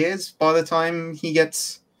 30-40 years by the time he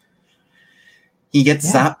gets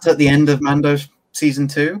zapped at the end of Mando season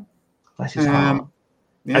 2. That's his heart.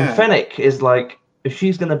 And Fennec is like, if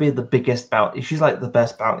she's going to be the biggest bounty, if she's like the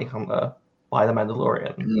best bounty hunter by the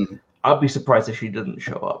Mandalorian. Mm. I'd be surprised if she didn't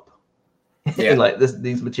show up Yeah. in like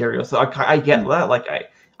these materials. So I get that. Like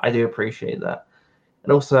I do appreciate that.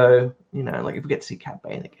 And also, you know, like if we get to see Cad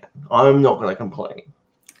Bane again, I'm not gonna complain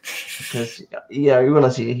because yeah, we want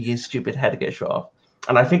to see his stupid head get shot off,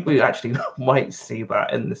 and I think we actually might see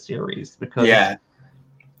that in the series because Yeah.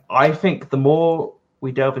 I think the more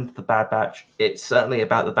we delve into the Bad Batch, it's certainly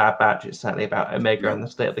about the Bad Batch. It's certainly about Omega and the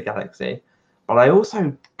state of the galaxy. But I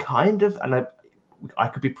also kind of, and I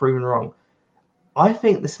could be proven wrong. I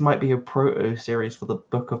think this might be a proto series for the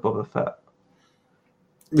Book of Boba Fett.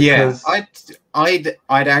 Because I'd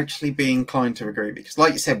actually be inclined to agree because,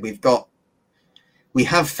 like you said, we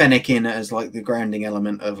have Fennec in as like the grounding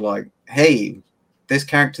element of like, hey, this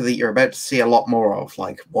character that you're about to see a lot more of,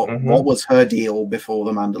 like what was her deal before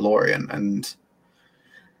the Mandalorian, and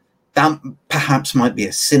that perhaps might be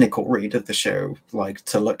a cynical read of the show, like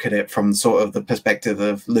to look at it from sort of the perspective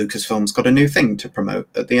of Lucasfilm's got a new thing to promote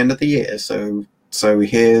at the end of the year, so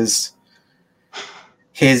here's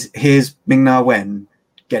Ming-Na Wen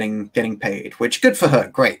getting paid, which good for her,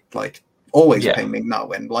 great, like always pay Ming-Na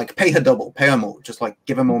Wen, like pay her double, pay her more, just like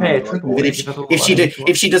give her more money. Like,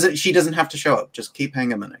 if she doesn't have to show up, just keep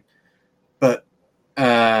paying her money. But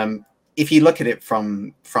if you look at it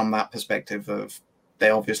from that perspective of they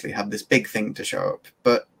obviously have this big thing to show up,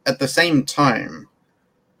 but at the same time,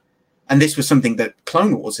 and this was something that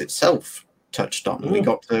Clone Wars itself touched on, we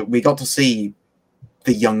got to see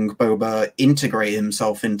the young Boba integrate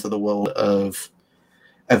himself into the world of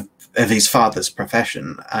his father's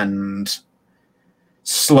profession and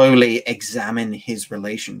slowly examine his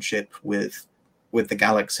relationship with the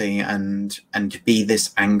galaxy and be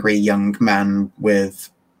this angry young man with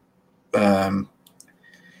a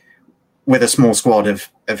small squad of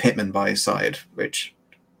hitmen by his side, which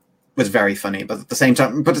was very funny, but at the same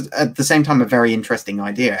time a very interesting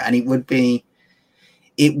idea. And it would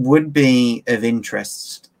be of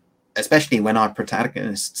interest, especially when our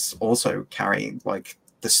protagonists also carry like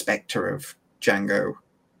the specter of Jango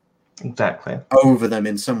over them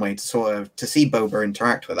in some way to see Boba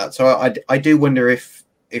interact with that. So I do wonder if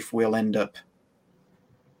we'll end up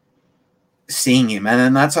seeing him, and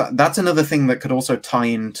then that's another thing that could also tie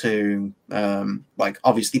into like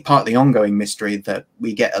obviously part of the ongoing mystery that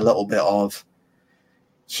we get a little bit of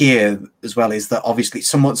here as well, is that obviously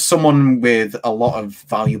someone with a lot of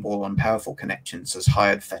valuable and powerful connections has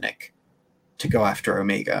hired Fennec to go after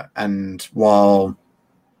Omega, and while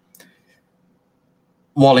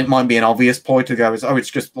it might be an obvious ploy to go as, oh, it's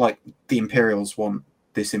just like the Imperials want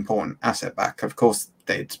this important asset back, of course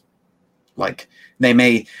they'd like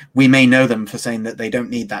we may know them for saying that they don't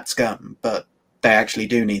need that scum, but they actually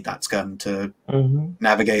do need that scum to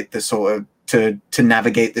navigate this sort of to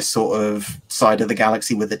navigate this sort of side of the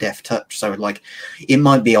galaxy with a deft touch. So like it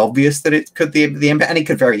might be obvious that it could be the Empire, and it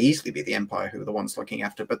could very easily be the Empire who are the ones looking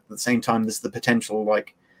after, but at the same time there's the potential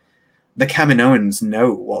like the Kaminoans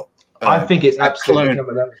know what I think it's absolutely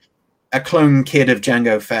a clone kid of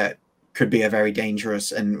Jango Fett could be a very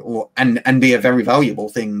dangerous and be a very valuable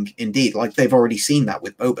thing indeed. Like they've already seen that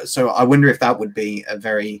with Boba. So I wonder if that would be a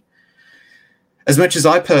very, as much as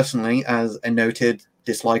I personally, as a noted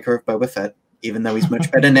disliker of Boba Fett, even though he's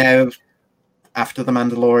much better now after The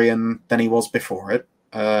Mandalorian than he was before it.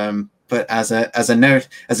 But as a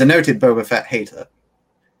noted Boba Fett hater,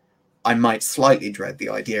 I might slightly dread the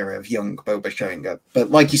idea of young Boba showing up.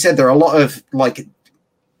 But like you said, there are a lot of like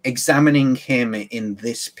examining him in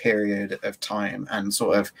this period of time and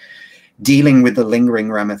sort of dealing with the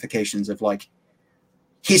lingering ramifications of like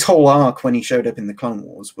his whole arc when he showed up in the Clone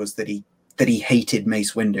Wars was that he hated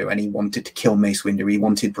Mace Windu and he wanted to kill Mace Windu. He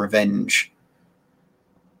wanted revenge,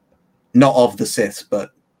 not of the Sith, but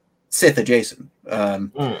Sith adjacent.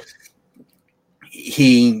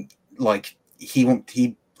 He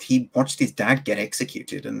watched his dad get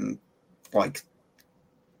executed, and like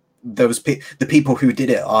the people who did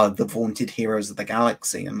it are the vaunted heroes of the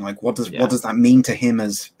galaxy, and like what does that mean to him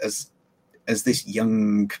as this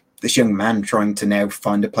young man trying to now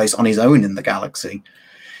find a place on his own in the galaxy?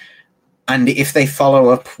 And if they follow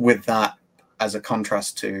up with that as a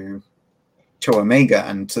contrast to Omega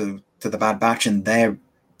and to the Bad Batch and their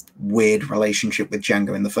weird relationship with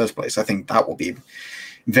Jango in the first place, I think that will be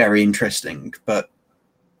very interesting. But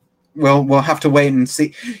we'll have to wait and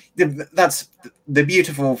see. That's the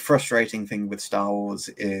beautiful, frustrating thing with Star Wars,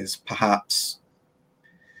 is perhaps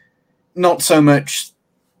not so much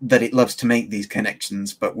that it loves to make these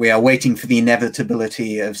connections, but we are waiting for the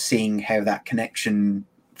inevitability of seeing how that connection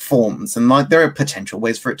forms. And like there are potential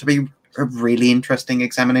ways for it to be a really interesting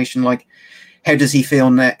examination. Like how does he feel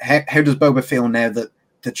now? How does Boba feel now that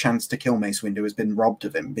the chance to kill Mace Windu has been robbed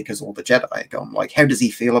of him because all the Jedi are gone. Like, how does he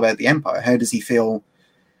feel about the Empire? How does he feel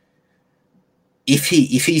if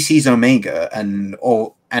he sees Omega and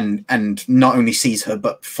not only sees her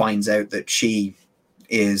but finds out that she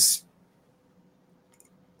is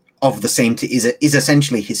of the same is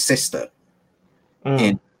essentially his sister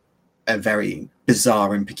in a very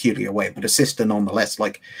bizarre and peculiar way, but a sister nonetheless.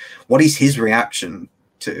 Like, what is his reaction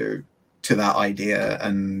to that idea,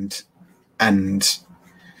 and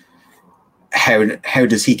how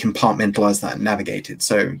does he compartmentalize that and navigate it?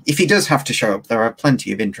 So if he does have to show up, there are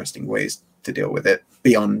plenty of interesting ways to deal with it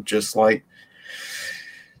beyond just like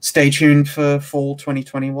stay tuned for fall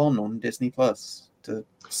 2021 on Disney Plus to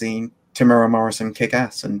see Temuera Morrison kick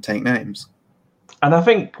ass and take names. And I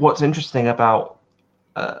think what's interesting about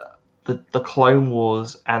the Clone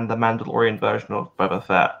Wars and the Mandalorian version of Boba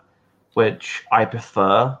Fett, which I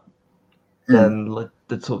prefer than like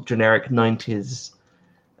the sort of generic 90s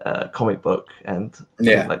comic book and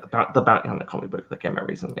like the Bounty Hunter comic book that came out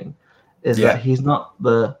recently, is that he's not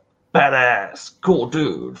the badass cool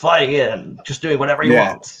dude flying in just doing whatever he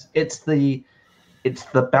wants. It's the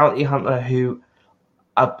bounty hunter who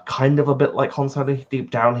kind of a bit like Han Solo.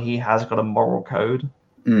 Deep down he has got a moral code,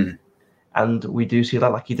 and we do see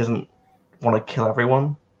that, like, he doesn't want to kill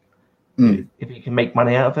everyone if he can make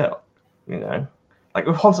money out of it, you know. Like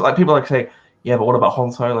with Han Solo, like people like say, yeah, but what about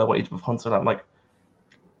Han Solo? What you did with Han Solo? I'm like,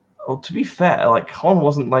 well, to be fair, like Han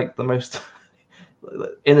wasn't like the most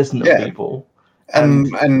innocent of people.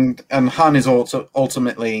 And Han is also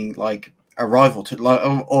ultimately like a rival to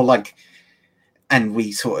like, and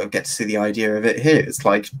we sort of get to see the idea of it here. It's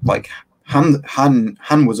like Han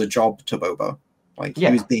was a job to Boba. Like he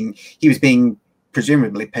was being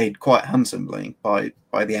presumably paid quite handsomely by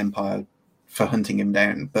the Empire for hunting him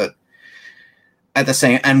down. But at the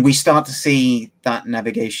same, and we start to see that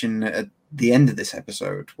navigation at the end of this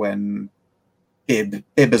episode when Bib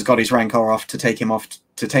has got his Rancor off to take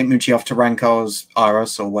Muchi off to Rancor's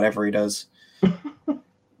Aros or whatever he does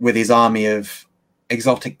with his army of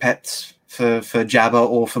exotic pets for Jabba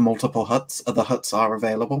or for multiple Hutts. Other Hutts are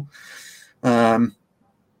available. But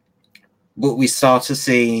we start to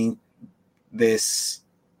see this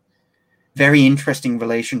very interesting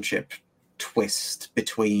relationship twist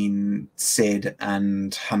between Sid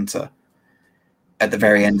and Hunter at the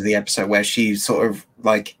very end of the episode, where she's sort of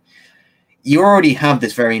like, you already have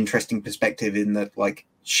this very interesting perspective in that, like,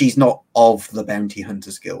 she's not of the Bounty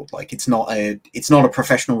Hunters Guild. Like, it's not a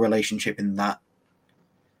professional relationship in that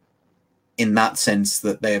sense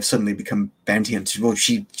that they have suddenly become bounty hunters. Well,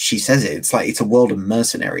 she says it. It's like it's a world of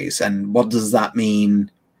mercenaries, and what does that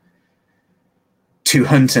mean to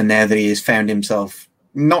Hunter now that he has found himself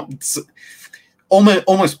not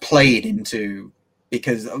almost played into?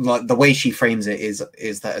 Because like the way she frames it is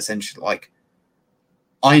that essentially, like,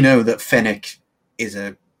 I know that Fennec is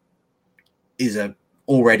a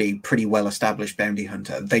already pretty well established bounty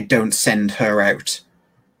hunter. They don't send her out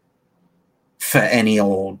for any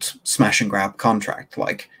old smash and grab contract.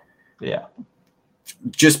 Like,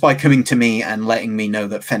 just by coming to me and letting me know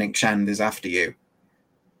that Fennec Shand is after you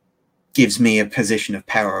gives me a position of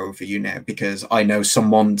power over you now, because I know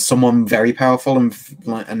someone very powerful and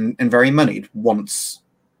very moneyed wants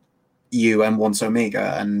you and wants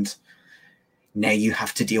Omega, and now you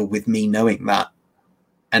have to deal with me knowing that.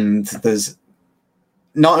 And there's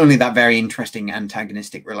not only that very interesting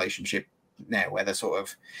antagonistic relationship now where they're sort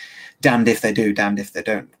of damned if they do, damned if they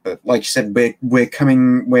don't, but like you said,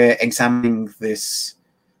 we're examining this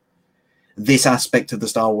aspect of the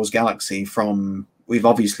Star Wars galaxy from, we've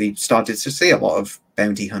obviously started to see a lot of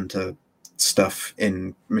bounty hunter stuff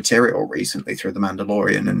in material recently through The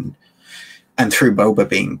Mandalorian and through Boba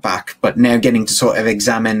being back, but now getting to sort of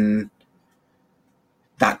examine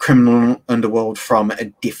that criminal underworld from a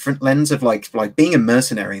different lens of like being a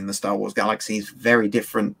mercenary in the Star Wars galaxy is very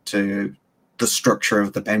different to the structure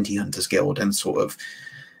of the Bounty Hunters Guild and sort of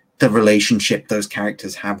the relationship those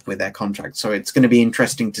characters have with their contracts. So it's going to be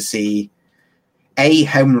interesting to see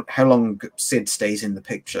how long Sid stays in the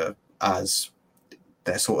picture as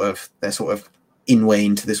they're sort of in way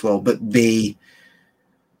into this world, but the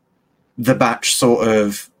batch sort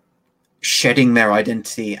of shedding their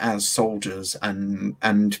identity as soldiers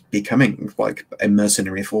and becoming like a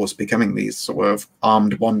mercenary force, becoming these sort of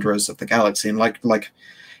armed wanderers of the galaxy. And like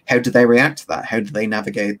how do they react to that? How do they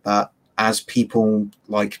navigate that as people,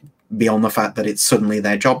 like, beyond the fact that it's suddenly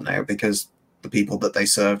their job now because the people that they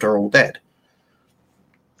served are all dead?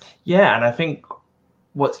 Yeah, and I think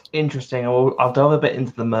what's interesting, I'll delve a bit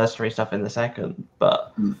into the mercenary stuff in a second,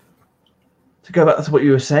 but to go back to what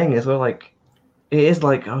you were saying as well, like, it is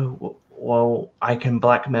like, oh, well, I can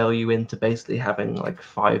blackmail you into basically having like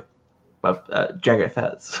 5 Jango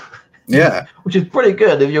Fett's. Yeah. Which is pretty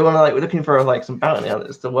good if you're like looking for like some bounty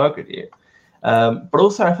hunters to work with you. But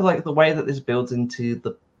also, I feel like the way that this builds into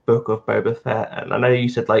the book of Boba Fett, and I know you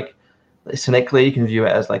said like cynically you can view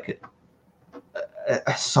it as like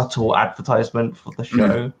a subtle advertisement for the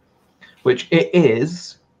show, which it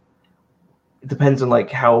is. It depends on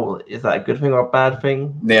like how is that a good thing or a bad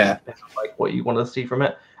thing. Yeah. Depends on, like what you want to see from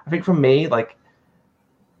it. I think for me, like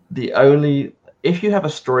if you have a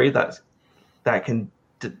story that can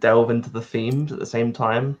delve into the themes at the same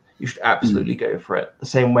time, you should absolutely go for it. The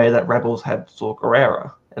same way that Rebels had Saw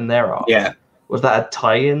Gerrera in their arc. Yeah. Was that a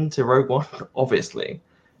tie-in to Rogue One? Obviously.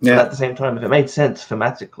 Yeah. But at the same time, if it made sense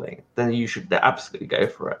thematically, then you should absolutely go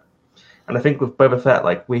for it. And I think with Boba Fett,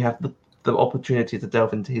 like we have the opportunity to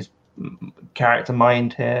delve into his character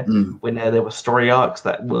mind here. We know there were story arcs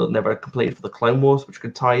that were never completed for the Clone Wars, which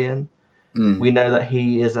could tie in. We know that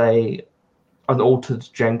he is an altered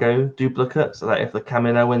Jango duplicate, so that if the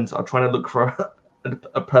Kaminoans are trying to look for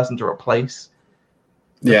a person to replace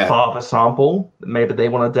the father sample, maybe they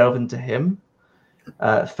want to delve into him.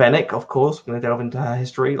 Fennec, of course, going to delve into her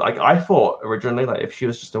history. Like I thought originally, like if she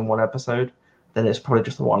was just in one episode, then it's probably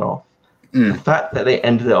just a one-off. The fact that they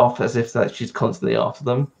ended it off as if that she's constantly after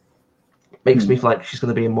them makes me feel like she's going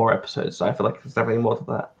to be in more episodes. So I feel like there's definitely more to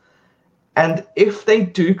that. And if they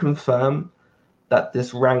do confirm that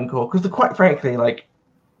this Rancor, because quite frankly, like,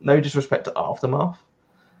 no disrespect to Aftermath,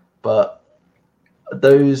 but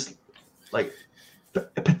those, like,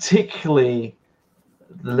 particularly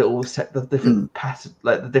the little the different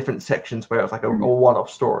like the different sections where it's like a one-off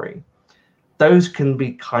story, those can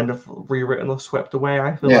be kind of rewritten or swept away.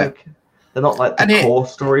 I feel like they're not like the core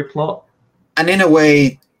story plot. And in a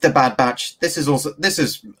way, the Bad Batch. This is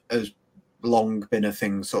long been a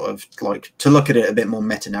thing, sort of like to look at it a bit more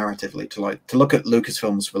meta-narratively, to look at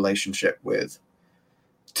Lucasfilm's relationship with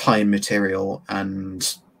time material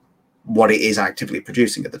and what it is actively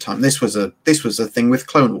producing at the time. This was a thing with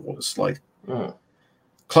Clone Wars. Like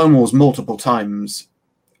Clone Wars multiple times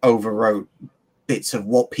overwrote bits of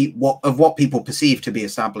what people perceived to be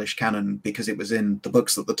established canon because it was in the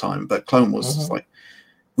books at the time. But Clone Wars is like,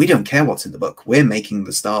 we don't care what's in the book. We're making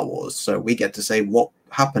the Star Wars, so we get to say what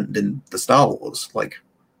happened in the Star Wars. Like,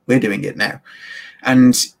 we're doing it now.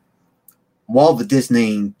 And while the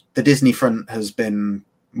Disney front has been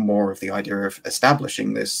more of the idea of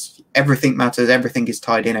establishing this, everything matters, everything is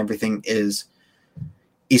tied in, everything is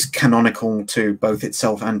canonical to both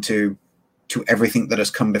itself and to everything that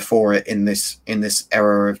has come before it in this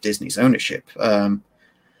era of Disney's ownership.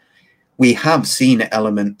 We have seen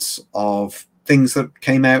elements of things that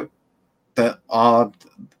came out that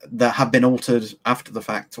have been altered after the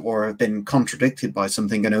fact or have been contradicted by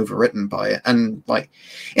something and overwritten by it. And like,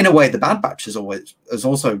 in a way, the Bad Batch has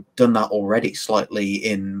also done that already slightly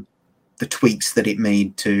in the tweaks that it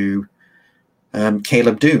made to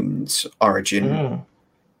Caleb Dune's origin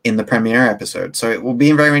in the premiere episode. So it will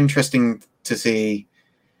be very interesting to see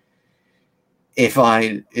if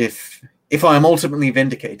I am ultimately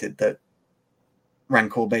vindicated that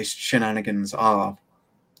Rancor-based shenanigans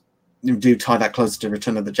do tie that closer to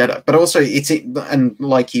Return of the Jedi. But also, and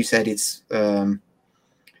like you said, it's the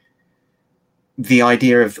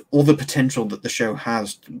idea of all the potential that the show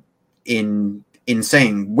has in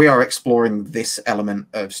saying we are exploring this element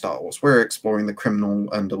of Star Wars. We're exploring the criminal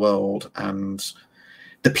underworld and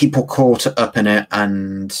the people caught up in it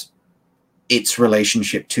and its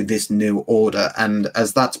relationship to this new order. And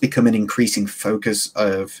as that's become an increasing focus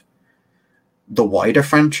of the wider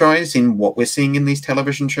franchise in what we're seeing in these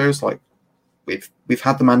television shows, like we've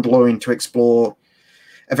had The Mandalorian to explore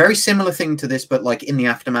a very similar thing to this, but like in the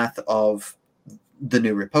aftermath of The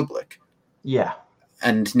New Republic. Yeah.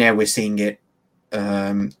 And now we're seeing it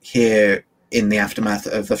here in the aftermath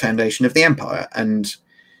of the foundation of the Empire. And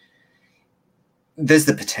there's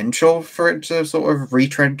the potential for it to sort of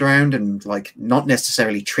retread around and like not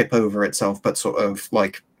necessarily trip over itself, but sort of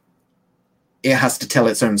like it has to tell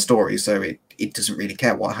its own story. So it doesn't really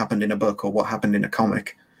care what happened in a book or what happened in a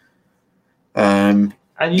comic. And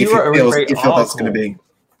you wrote a really great article.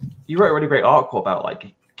 You wrote a really great article about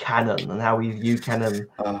like canon and how we view canon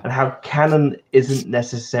and how canon isn't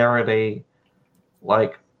necessarily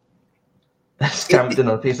like stamped in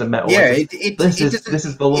on a piece of metal. Yeah, this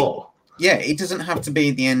is the law. Yeah, it doesn't have to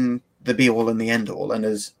be the be all and the end all.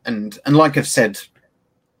 And like I've said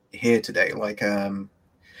here today, like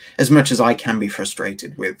as much as I can be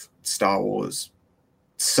frustrated with Star Wars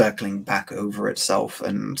circling back over itself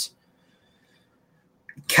and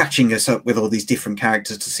catching us up with all these different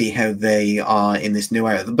characters to see how they are in this new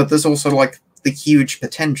era, but there's also like the huge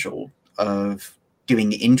potential of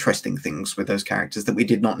doing interesting things with those characters that we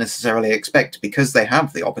did not necessarily expect, because they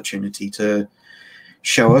have the opportunity to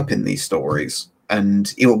show up in these stories.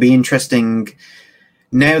 And it will be interesting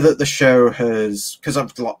now that the show has, because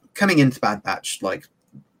coming into Bad Batch, like,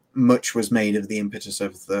 much was made of the impetus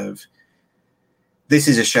of this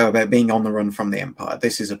is a show about being on the run from the Empire.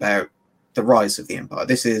 This is about the rise of the Empire.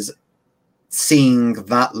 This is seeing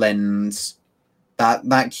that lens,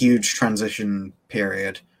 that huge transition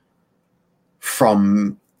period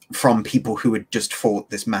from people who had just fought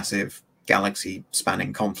this massive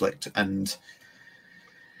galaxy-spanning conflict. And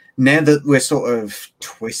now that we're sort of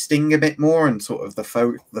twisting a bit more, and sort of the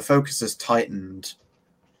focus has tightened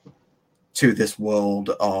to this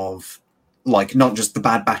world of, like, not just the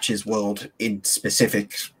Bad Batch's world in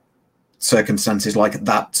specific circumstances, like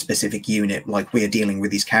that specific unit, like we're dealing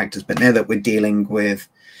with these characters, but now that we're dealing with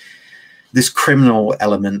this criminal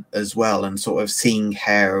element as well, and sort of seeing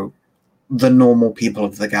how the normal people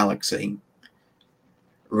of the galaxy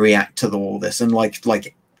react to all this, and like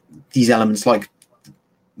these elements, like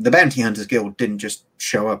the Bounty Hunters Guild didn't just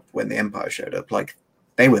show up when the Empire showed up. Like,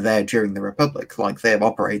 they were there during the Republic. Like, they've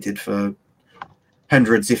operated for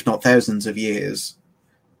hundreds, if not thousands, of years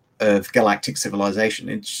of galactic civilization.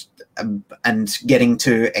 It's and getting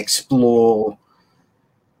to explore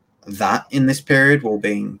that in this period will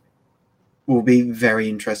be very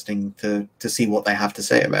interesting to see what they have to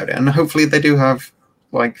say about it. And hopefully they do have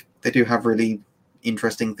really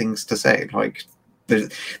interesting things to say. Like,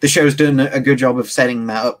 the show's done a good job of setting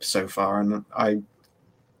that up so far, and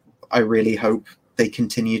I really hope they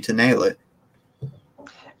continue to nail it.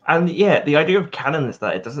 And yeah, the idea of canon is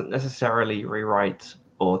that it doesn't necessarily rewrite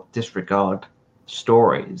or disregard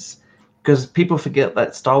stories, because people forget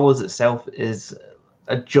that Star Wars itself is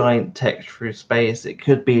a giant text through space. It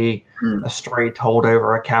could be a story told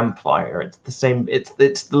over a campfire. It's the same.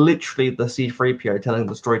 It's literally the C-3PO telling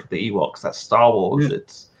the story to the Ewoks. That's Star Wars. Yeah.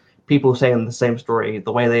 It's people saying the same story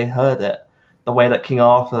the way they heard it. The way that King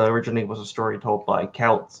Arthur originally was a story told by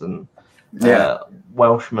Celts and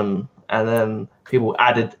Welshmen, and then people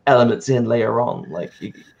added elements in later on. Like,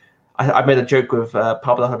 I made a joke with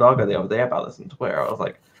Pablo Hidalgo the other day about this on Twitter. I was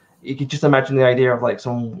like, you could just imagine the idea of like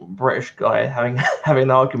some British guy having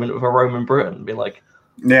an argument with a Roman Briton, be like,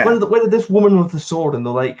 where did this woman with the sword in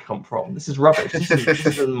the lake come from? This is rubbish. This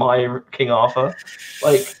isn't my King Arthur.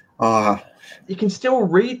 Like, you can still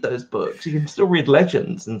read those books. You can still read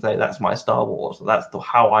Legends and say, that's my Star Wars. That's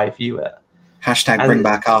how I view it. # bring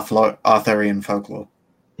back Arthurian folklore.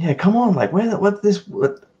 Yeah, come on. Like,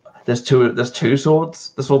 there's two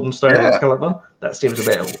swords, the Sword and Stone and Excalibur. That seems a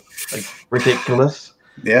bit like ridiculous.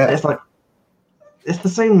 Yeah, it's like it's the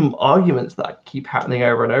same arguments that keep happening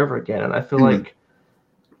over and over again, and I feel like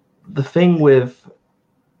the thing with,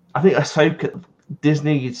 I think Ahsoka,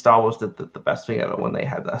 Disney Star Wars did the best thing ever when they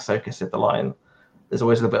had Ahsoka sit the line. There's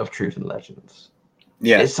always a bit of truth in Legends.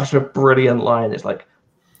 Yeah, it's such a brilliant line. It's like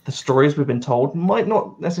the stories we've been told might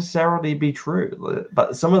not necessarily be true,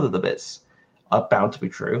 but some of the bits are bound to be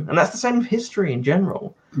true, and that's the same with history in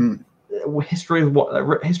general. History is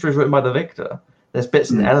written by the victor. There's bits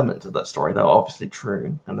and elements of that story that are obviously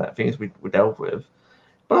true, and that things we delve with,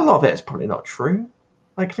 but a lot of it is probably not true.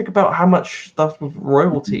 Like, think about how much stuff with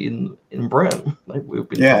royalty in Britain, like, we've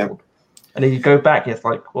been told, and then you go back, it's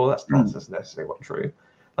like, well, that's not necessarily what's true.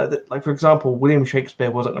 Like for example, William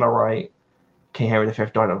Shakespeare wasn't going to write King Henry V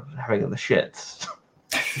died of having the shits.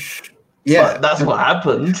 Yeah, but that's what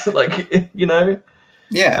happened. Like, you know.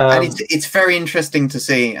 Yeah, and it's very interesting to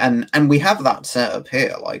see, and we have that set up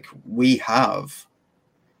here. Like, we have,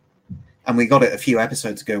 and we got it a few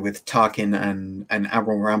episodes ago with Tarkin and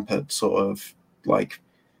Admiral Rampart sort of like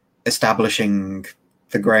establishing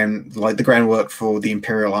the groundwork for the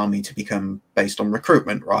Imperial Army to become based on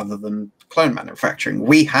recruitment rather than clone manufacturing.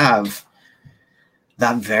 We have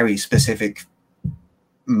that very specific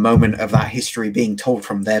moment of that history being told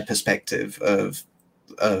from their perspective of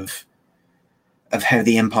how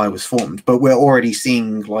the Empire was formed, but we're already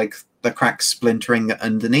seeing like the cracks splintering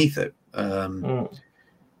underneath it,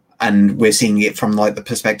 and we're seeing it from like the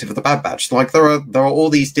perspective of the Bad Batch. Like, there are all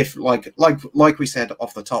these different, like we said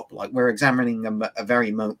off the top, like, we're examining a very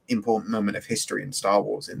important moment of history in Star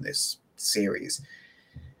Wars in this series,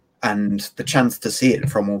 and the chance to see it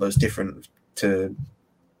from all those different, to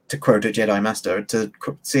quote a Jedi Master, to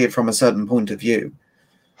see it from a certain point of view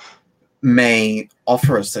may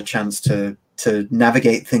offer us a chance to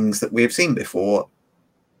navigate things that we have seen before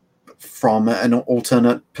from an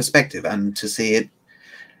alternate perspective, and to see it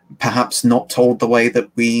perhaps not told the way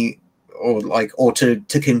that or to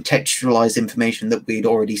contextualize information that we'd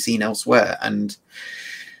already seen elsewhere. And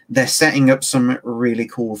they're setting up some really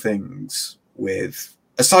cool things with,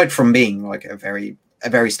 aside from being like a very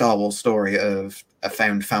Star Wars story of a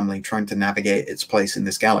found family trying to navigate its place in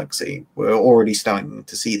this galaxy. We're already starting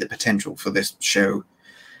to see the potential for this show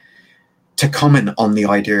to comment on the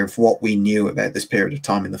idea of what we knew about this period of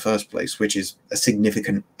time in the first place, which is a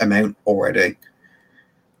significant amount already.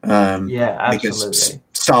 Yeah, absolutely. Because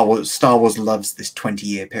Star Wars loves this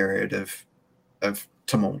 20-year period of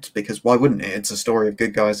tumult, because why wouldn't it? It's a story of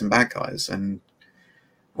good guys and bad guys and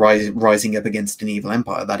rising up against an evil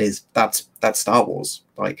empire. That's Star Wars.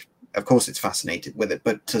 Like, of course it's fascinated with it,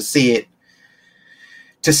 but to see it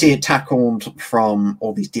tackled from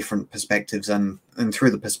all these different perspectives and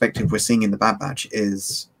through the perspective we're seeing in the Bad Batch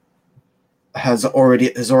has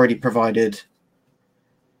already provided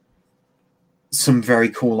some very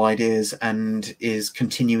cool ideas and is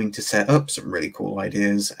continuing to set up some really cool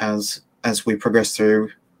ideas as we progress through,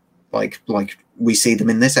 like we see them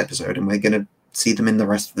in this episode, and we're going to see them in the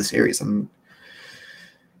rest of the series. And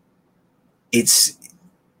it's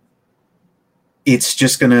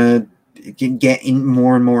just going to get in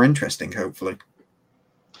more and more interesting, hopefully.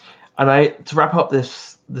 And to wrap up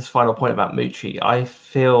this final point about Muchi, I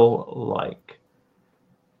feel like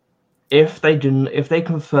if they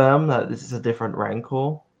confirm that this is a different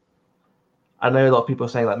Rancor, I know a lot of people are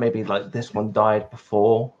saying that maybe like this one died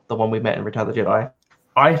before the one we met in Return of the Jedi.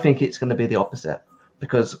 I think it's going to be the opposite,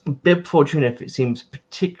 because Bib Fortuna seems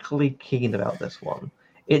particularly keen about this one.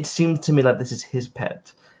 It seems to me like this is his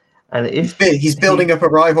pet, and if he's building up a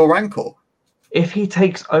rival Rancor, if he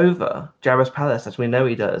takes over Jabba's palace, as we know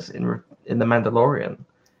he does in The Mandalorian,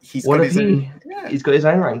 he's got his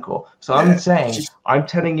own Rancor. So yeah. I'm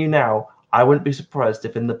telling you now, I wouldn't be surprised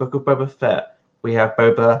if in the Book of Boba Fett we have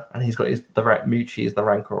Boba and he's got Muchi is the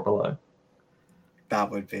Rancor below. That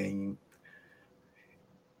would be,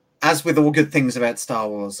 as with all good things about Star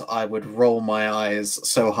Wars, I would roll my eyes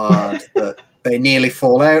so hard that they nearly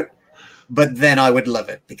fall out, but then I would love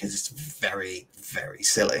it because it's very, very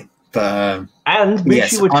silly. But and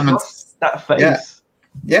Muchi would trust that face.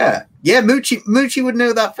 Yeah. Muchi would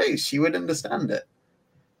know that face. She would understand it.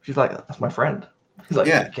 She's like, that's my friend. He's like,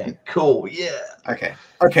 okay, cool, yeah. Okay.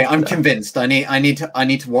 I'm convinced. I need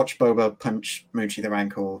to watch Boba punch Muchi the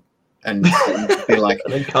Rancor and be like,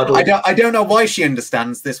 I don't know why she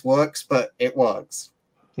understands this works, but it works.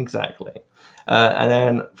 Exactly. And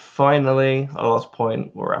then finally, our last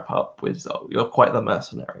point, we'll wrap up with You're Quite the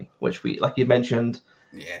Mercenary, which we, like you mentioned,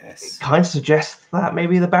 yes, kind of suggests that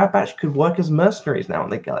maybe the Bad Batch could work as mercenaries now in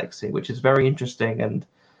the galaxy, which is very interesting and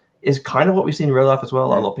is kind of what we see in real life as well.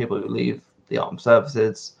 A lot of people who leave the armed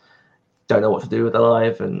services don't know what to do with their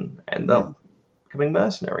life and end up becoming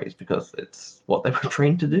mercenaries because it's what they were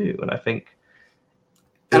trained to do. And I think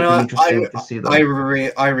it would be interesting to see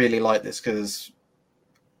that. I really like this because,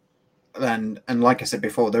 and like I said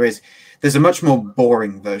before, there's a much more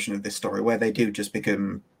boring version of this story where they do just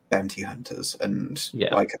become bounty hunters, and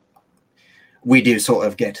like we do sort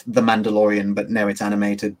of get the Mandalorian, but now it's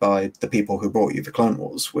animated by the people who brought you the Clone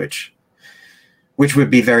Wars, which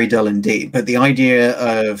would be very dull indeed. But the idea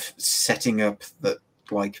of setting up that,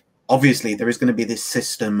 like, obviously there is going to be this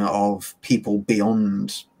system of people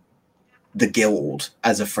beyond the guild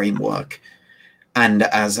as a framework and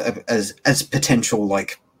as potential,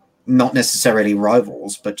 like, not necessarily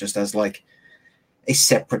rivals, but just as like a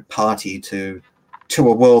separate party to a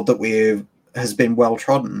world that has been well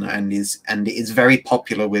trodden and is very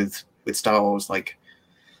popular with Star Wars. Like,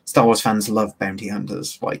 Star Wars fans love bounty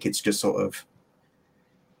hunters. Like, it's just sort of,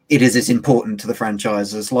 it is as important to the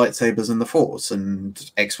franchise as lightsabers and the Force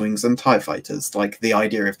and X-Wings and TIE fighters. Like, the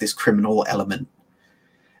idea of this criminal element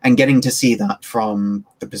and getting to see that from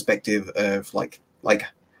the perspective of like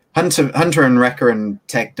Hunter and Wrecker and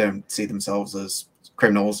Tech don't see themselves as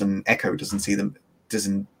criminals, and Echo doesn't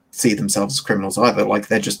see themselves as criminals either. Like,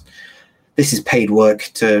 they're just, this is paid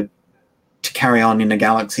work to carry on in a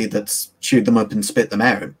galaxy that's chewed them up and spit them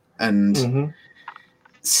out. And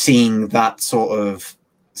seeing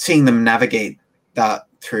them navigate that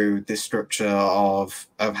through this structure of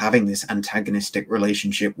having this antagonistic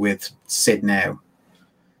relationship with Sid now,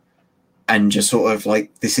 and just sort of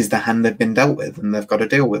like, this is the hand they've been dealt with and they've got to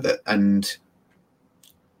deal with it. And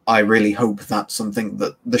I really hope that's something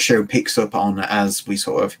that the show picks up on as we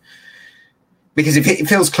sort of, because it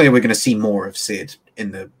feels clear we're going to see more of Sid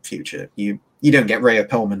in the future. You don't get Rhea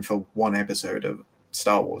Perlman for one episode of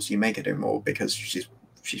Star Wars. You make her do more because she's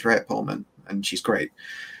Rhea Perlman and she's great.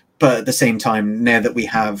 But at the same time, now that we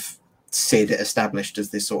have Sid established as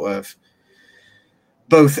this sort of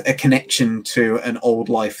both a connection to an old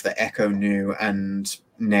life that Echo knew, and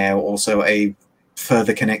now also a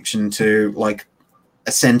further connection to like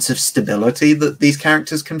a sense of stability that these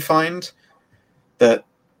characters can find that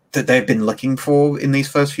they've been looking for in these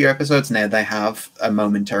first few episodes. Now they have a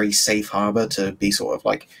momentary safe harbor to be sort of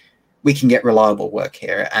like, we can get reliable work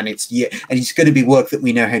here, and it's going to be work that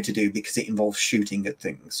we know how to do because it involves shooting at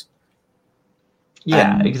things.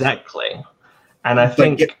 Yeah, exactly. And I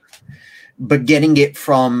think, but getting it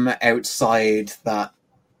from outside that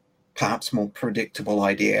perhaps more predictable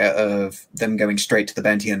idea of them going straight to the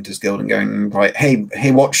Bounty Hunters Guild and going, right, hey,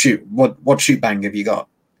 what shoot bang have you got?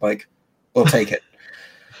 Like, we'll take it.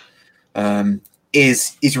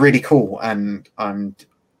 Is really cool, and I'm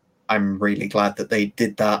really glad that they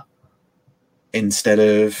did that instead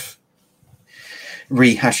of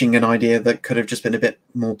rehashing an idea that could have just been a bit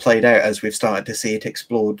more played out, as we've started to see it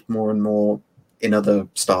explored more and more in other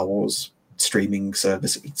Star Wars streaming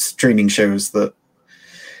shows that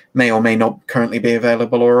may or may not currently be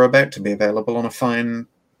available or are about to be available on a fine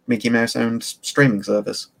Mickey Mouse owned streaming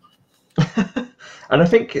service. And I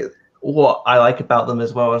think what I like about them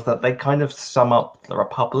as well is that they kind of sum up the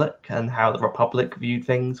Republic and how the Republic viewed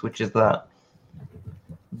things, which is that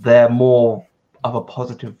they're more of a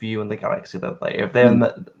positive view in the galaxy. That if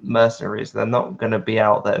they're mercenaries, they're not going to be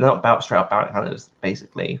out there. They're not about straight up bounty hunters,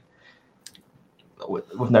 basically,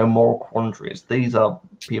 with no moral quandaries. These are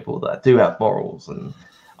people that do have morals and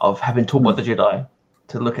of having taught by the Jedi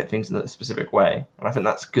to look at things in a specific way. And I think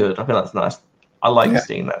that's good. I think that's nice. I like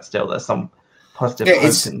seeing that still. There's some positive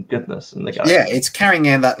hope and goodness in the galaxy. Yeah, it's carrying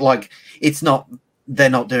in that, like, it's not, they're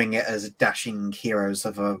not doing it as dashing heroes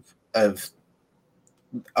of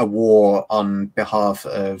a war on behalf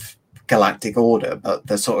of galactic order, but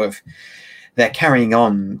they're carrying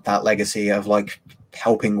on that legacy of like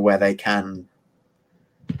helping where they can,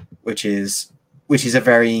 which is a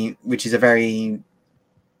very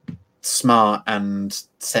smart and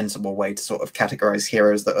sensible way to sort of categorize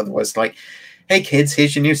heroes that otherwise, like, hey kids,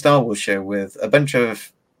 here's your new Star Wars show with a bunch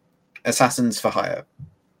of assassins for hire.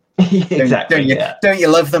 Exactly. Don't you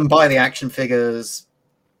love them? Buy the action figures.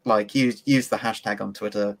 Like, use the hashtag on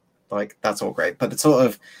Twitter. Like, that's all great. But it's sort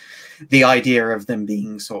of the idea of them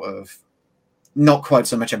being sort of not quite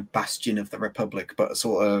so much a bastion of the Republic, but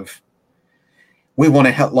sort of, we want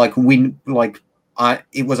to help.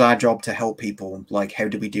 It was our job to help people. Like, how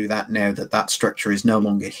do we do that now that structure is no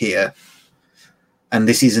longer here? And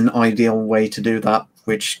this is an ideal way to do that,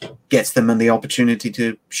 which gets them the opportunity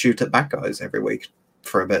to shoot at bad guys every week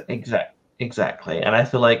for a bit. Exactly. And I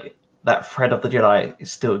feel like that thread of the Jedi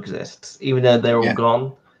still exists, even though they're all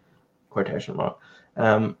gone. Quotation mark.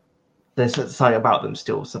 There's something about them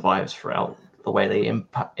still survives throughout the way they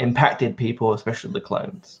impacted people, especially the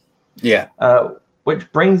clones. Yeah.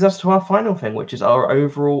 Which brings us to our final thing, which is our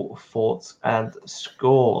overall thoughts and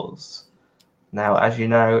scores. Now, as you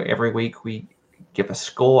know, every week we give a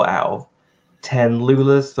score out of 10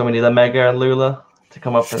 Lulas. So we need Omega and Lula to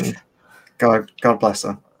come up and... God bless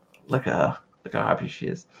her. Look at her. Look how happy she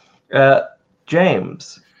is.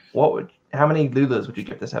 James, how many Lulas would you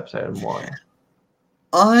give this episode and why?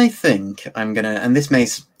 I think I'm gonna, and this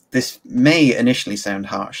may initially sound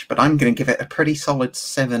harsh, but I'm gonna give it a pretty solid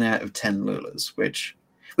 7 out of 10 Lulas, which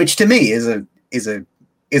to me is a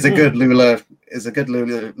good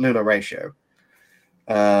Lula ratio.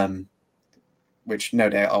 Which no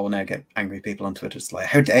doubt I will now get angry people on Twitter. It's like,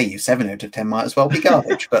 how dare you? 7 out of 10 might as well be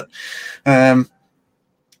garbage.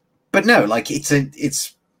 but no, like,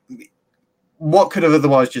 it's what could have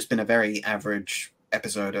otherwise just been a very average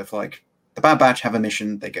episode of, like, the Bad Batch have a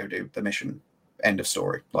mission, they go do the mission, end of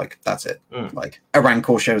story. Like, that's it. Like, a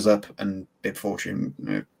Rancor shows up and Bib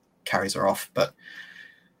Fortune carries her off,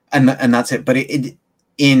 and that's it. But it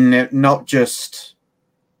in not just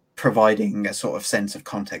providing a sort of sense of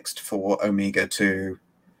context for Omega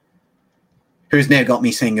who's now got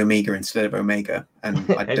me saying Omega instead of Omega, and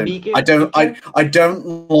I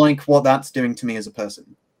don't like what that's doing to me as a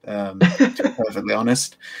person. To be perfectly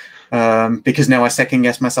honest, because now I second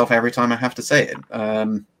guess myself every time I have to say it.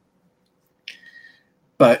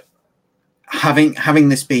 But having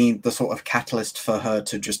this be the sort of catalyst for her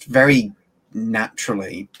to just very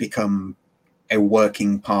naturally become a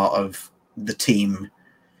working part of the team,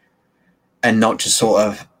 and not just sort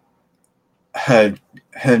of have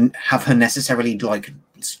her necessarily like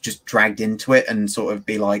just dragged into it and sort of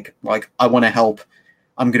be like I want to help.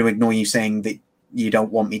 I'm going to ignore you saying that you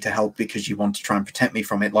don't want me to help because you want to try and protect me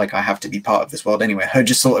from it. Like, I have to be part of this world anyway. Her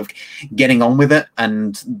just sort of getting on with it,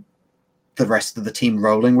 and the rest of the team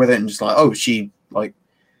rolling with it, and just like, oh, she's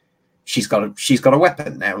got a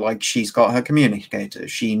weapon now. Like, she's got her communicator.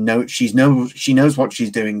 She knows what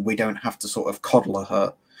she's doing. We don't have to sort of coddle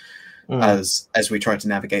her as we try to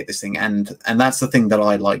navigate this thing. And that's the thing that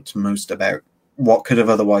I liked most about what could have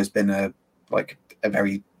otherwise been a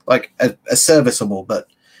very a serviceable but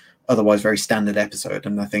otherwise very standard episode.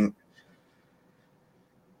 And I think,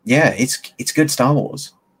 yeah, it's good Star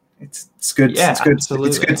Wars. It's good. Yeah, it's good.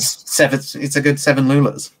 absolutely. It's a good 7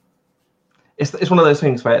 Lulas. It's one of those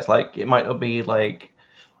things where it's like it might not be like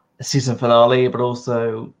a season finale, but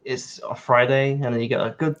also it's a Friday, and then you get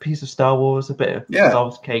a good piece of Star Wars, a bit of Star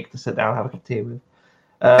Wars cake to sit down and have a cup of tea with.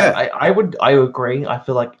 I agree. I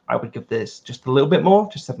feel like I would give this just a little bit more,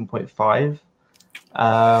 just 7.5.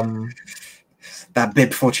 That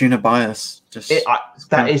Bib Fortuna bias,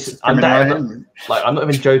 I'm not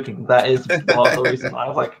even joking. That is part of the reason I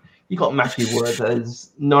was like, you got Matthew Wood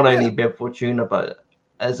as not only Bib Fortuna, but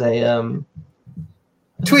as a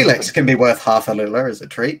Twi'leks can be worth half a Lula as a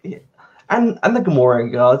treat. Yeah. And the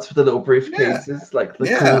Gamorrean guards with the little briefcases, like the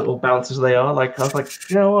cool little bouncers they are. Like I was like,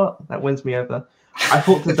 you know what? That wins me over. I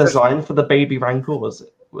thought the design for the baby Rancor was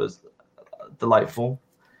delightful.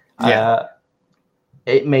 Yeah.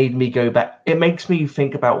 It made me go back. It makes me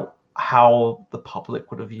think about how the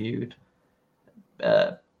public would have viewed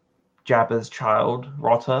Jabba's child,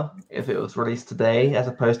 Rotta, if it was released today as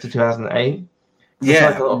opposed to 2008. Yeah.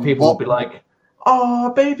 Like a lot of people would be like,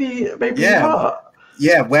 "Oh, baby, Rotta."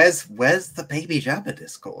 Yeah, where's the baby Jabba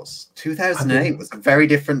discourse? 2008 was a very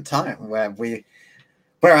different time where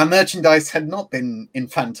our merchandise had not been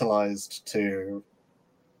infantilized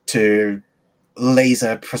to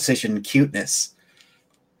laser precision cuteness.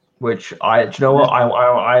 Which do you know what?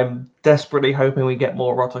 I'm desperately hoping we get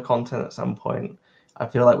more Rotta content at some point. I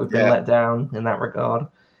feel like we've been let down in that regard.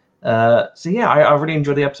 So yeah, I really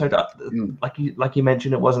enjoyed the episode. Like you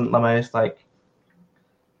mentioned, it wasn't the most like.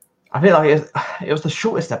 I feel like it was the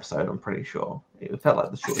shortest episode. I'm pretty sure it felt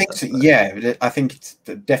like the shortest. I think it's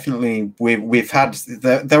definitely we've had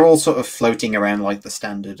they're all sort of floating around like the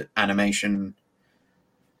standard animation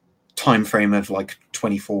time frame of like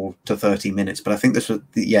 24 to 30 minutes. But I think this was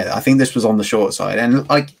on the short side, and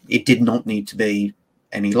like it did not need to be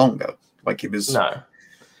any longer. Like it was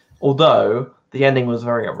Although the ending was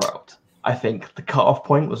very abrupt. I think the cutoff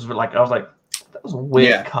point was like I was like that was a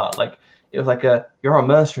weird cut. Like. It was like you're a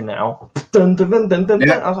mercenary now. Dun, dun, dun, dun, dun,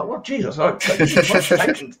 dun. I was like, well, Jesus,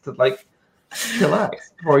 to like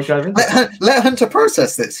relax before we dive into let Hunter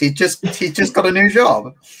process this. He just got a new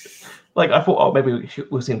job. Like I thought, oh, maybe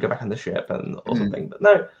we'll see him go back on the ship or something, but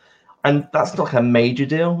no. And that's not like a major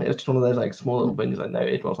deal. It was just one of those like small little things I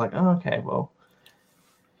noted. I was like, oh, okay, well,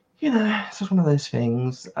 you know, it's just one of those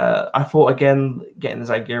things. I thought again, getting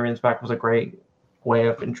the Zygerians back was a great way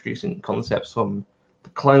of introducing concepts from the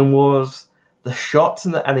Clone Wars. The shots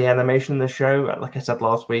and the animation in the show, like I said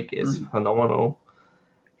last week, is phenomenal.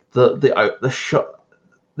 The shot,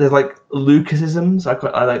 there's like Lucasisms. I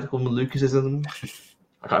like to call them Lucasisms.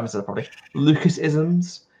 I can't even say that properly.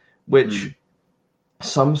 Lucasisms, which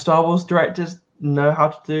some Star Wars directors know how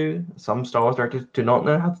to do. Some Star Wars directors do not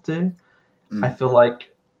know how to do. I feel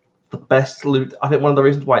like the best Luke. I think one of the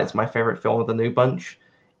reasons why it's my favorite film of the New Bunch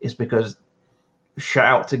is because shout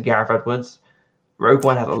out to Gareth Edwards. Rogue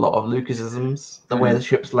One had a lot of Lucasisms, the way the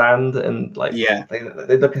ships land and like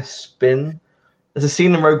they look a spin. There's a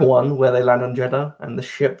scene in Rogue One where they land on Jeddah and the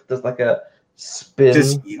ship does like a spin.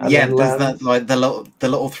 Does that like the little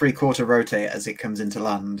 3/4 rotate as it comes into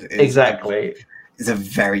land? Is a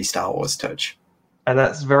very Star Wars touch, and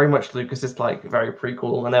that's very much Lucas. It's like very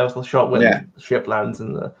prequel. And there was the shot when the ship lands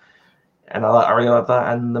and I really love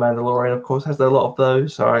that. And the Mandalorian, of course, has a lot of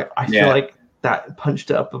those. So I feel like that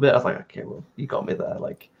punched it up a bit. I was like, okay, well, you got me there.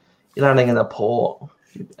 Like, you're landing in a port,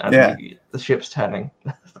 and the ship's turning.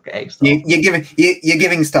 Like you're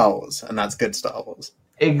giving Star Wars, and that's good Star Wars.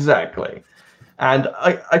 Exactly, and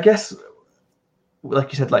I guess,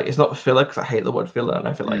 like you said, like it's not filler because I hate the word filler, and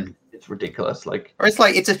I feel like it's ridiculous. Like, or it's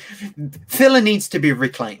like filler needs to be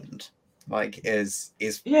reclaimed. Like it's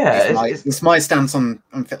my stance on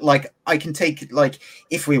like I can take like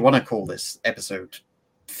if we want to call this episode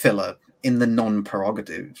filler. In the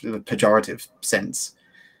non-pejorative sense,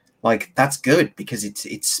 like that's good because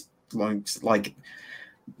it's like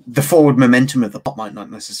the forward momentum of the plot might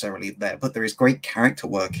not necessarily there, but there is great character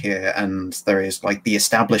work here, and there is like the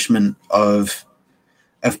establishment of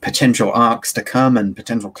potential arcs to come and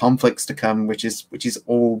potential conflicts to come, which is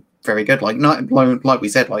all very good. Like like we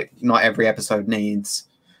said, like not every episode needs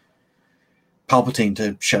Palpatine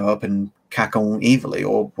to show up and cackle evilly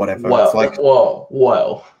or whatever.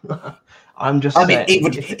 Well. I'm just. I mean,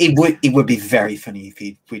 it would be very funny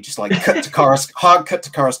if we just like cut to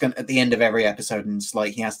Coruscant at the end of every episode, and just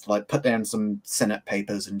like he has to like put down some Senate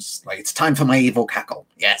papers and just like it's time for my evil cackle.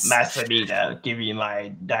 Yes, Master Leader, give you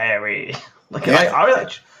my diary. Like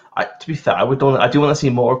To be fair, I do want to see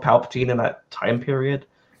more of Palpatine in that time period.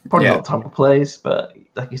 Probably not time or place, but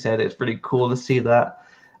like you said, it's really cool to see that.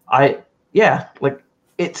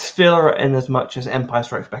 It's filler in as much as Empire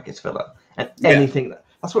Strikes Back is filler, and anything.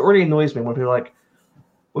 That's what really annoys me when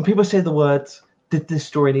people say the words, "Did this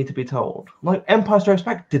story need to be told?" Like Empire Strikes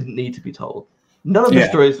Back didn't need to be told. None of the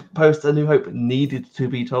stories post A New Hope needed to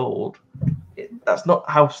be told. That's not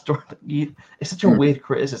how story. It's such a weird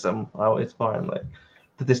criticism. I always find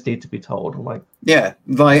did this need to be told? I'm like, no.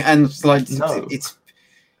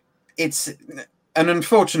 It's an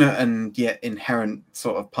unfortunate and yet inherent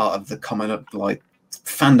sort of part of the common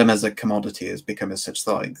fandom as a commodity has become as such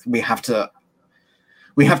that we have to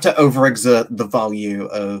overexert the value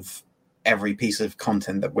of every piece of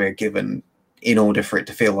content that we're given in order for it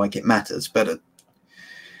to feel like it matters. But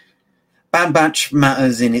Bad Batch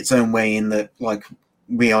matters in its own way in that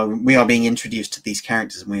we are being introduced to these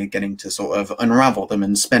characters and we're getting to sort of unravel them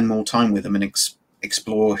and spend more time with them and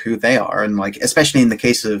explore who they are. And especially in the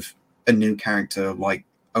case of a new character like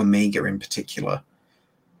Omega in particular,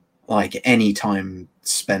 any time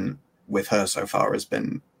spent with her so far has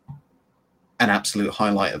been an absolute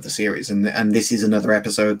highlight of the series. And this is another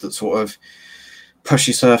episode that sort of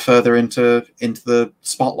pushes her further into the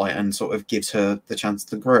spotlight and sort of gives her the chance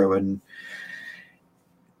to grow. And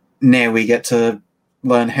now we get to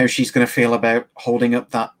learn how she's going to feel about holding up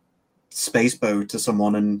that space bow to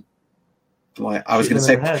someone. And I was going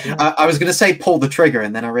to say pull the trigger,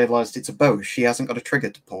 and then I realized it's a bow. She hasn't got a trigger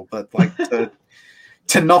to pull, but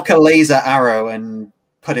to knock a laser arrow and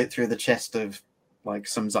put it through the chest of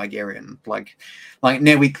some Zygerian. Now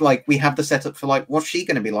we have the setup for what's she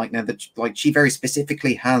going to be like now that she very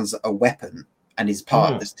specifically has a weapon and is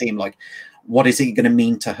part of this team. What is it going to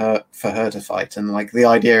mean to her for her to fight? And the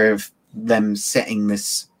idea of them setting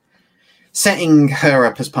her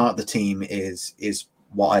up as part of the team is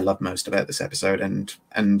what I love most about this episode,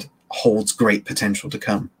 and holds great potential to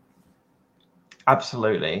come.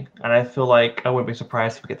 Absolutely, and I feel like I wouldn't be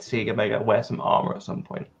surprised if we get to see Omega wear some armor at some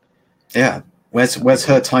point. Yeah, where's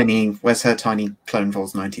her tiny Clone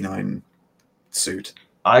Wars 99 suit?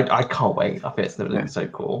 I can't wait. I think it's going to be so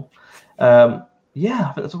cool. I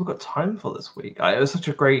think that's all we've got time for this week. It was such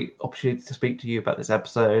a great opportunity to speak to you about this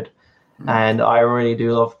episode, and I really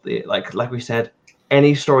do love the like we said,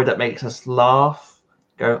 any story that makes us laugh,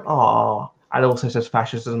 go and also says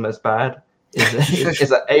fascism is bad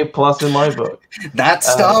is an A+ in my book.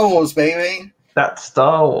 That's Star Wars, baby. That's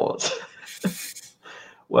Star Wars.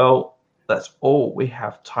 Well, that's all we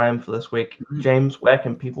have time for this week. James, where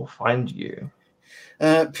can people find you?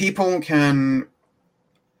 People can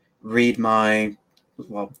read my,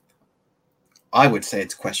 I would say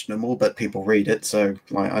it's questionable, but people read it, so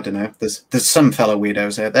I don't know. There's some fellow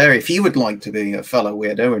weirdos out there. If you would like to be a fellow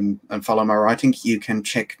weirdo and follow my writing, you can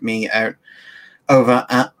check me out over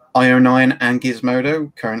at IO9 and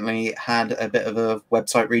Gizmodo. Currently had a bit of a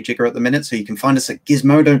website rejigger at the minute, so you can find us at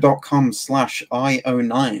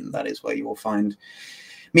gizmodo.com/IO9. That is where you will find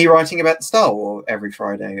me writing about Star Wars every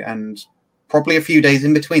Friday, and probably a few days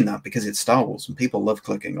in between that, because it's Star Wars and people love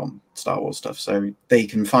clicking on Star Wars stuff. So they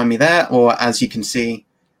can find me there, or as you can see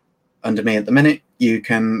under me at the minute, you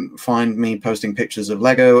can find me posting pictures of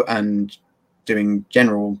Lego and doing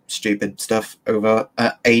general stupid stuff over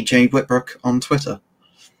at AJ Whitbrook on Twitter.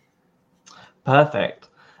 Perfect.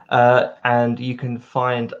 And you can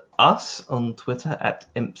find us on Twitter at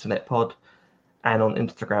ImpSynetPod and on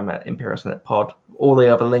Instagram at ImperialSynetPod. All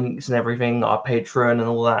the other links and everything, our Patreon and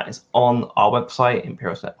all that, is on our website,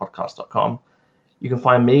 ImperialSynetPodcast.com. You can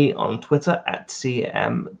find me on Twitter at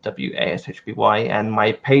CMWASHBY, and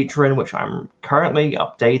my Patreon, which I'm currently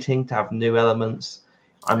updating to have new elements.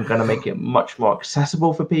 I'm going to make it much more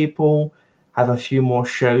accessible for people, have a few more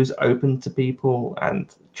shows open to people,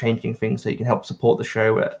 and changing things so you can help support the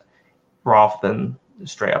show rather than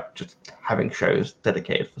straight up just having shows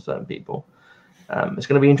dedicated for certain people. It's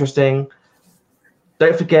going to be interesting.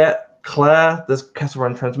 Don't forget, Claire, there's Kessel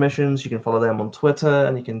Run Transmissions. You can follow them on Twitter,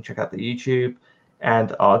 and you can check out the YouTube.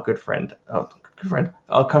 And our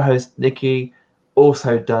our co-host Nikki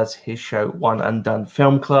also does his show One Undone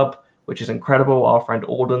Film Club, which is incredible. Our friend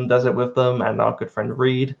Alden does it with them, and our good friend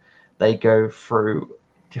Reed. They go through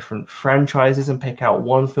different franchises and pick out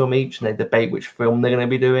one film each, and they debate which film they're going to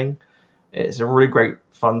be doing. It's a really great,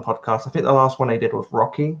 fun podcast. I think the last one they did was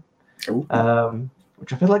Rocky,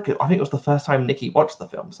 which I think it was the first time Nikki watched the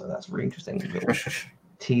film, so that's really interesting. Little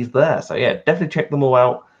tease there. So yeah, definitely check them all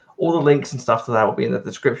out. All the links and stuff to that will be in the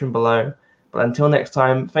description below. But until next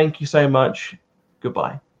time, thank you so much.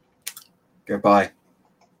 Goodbye. Goodbye.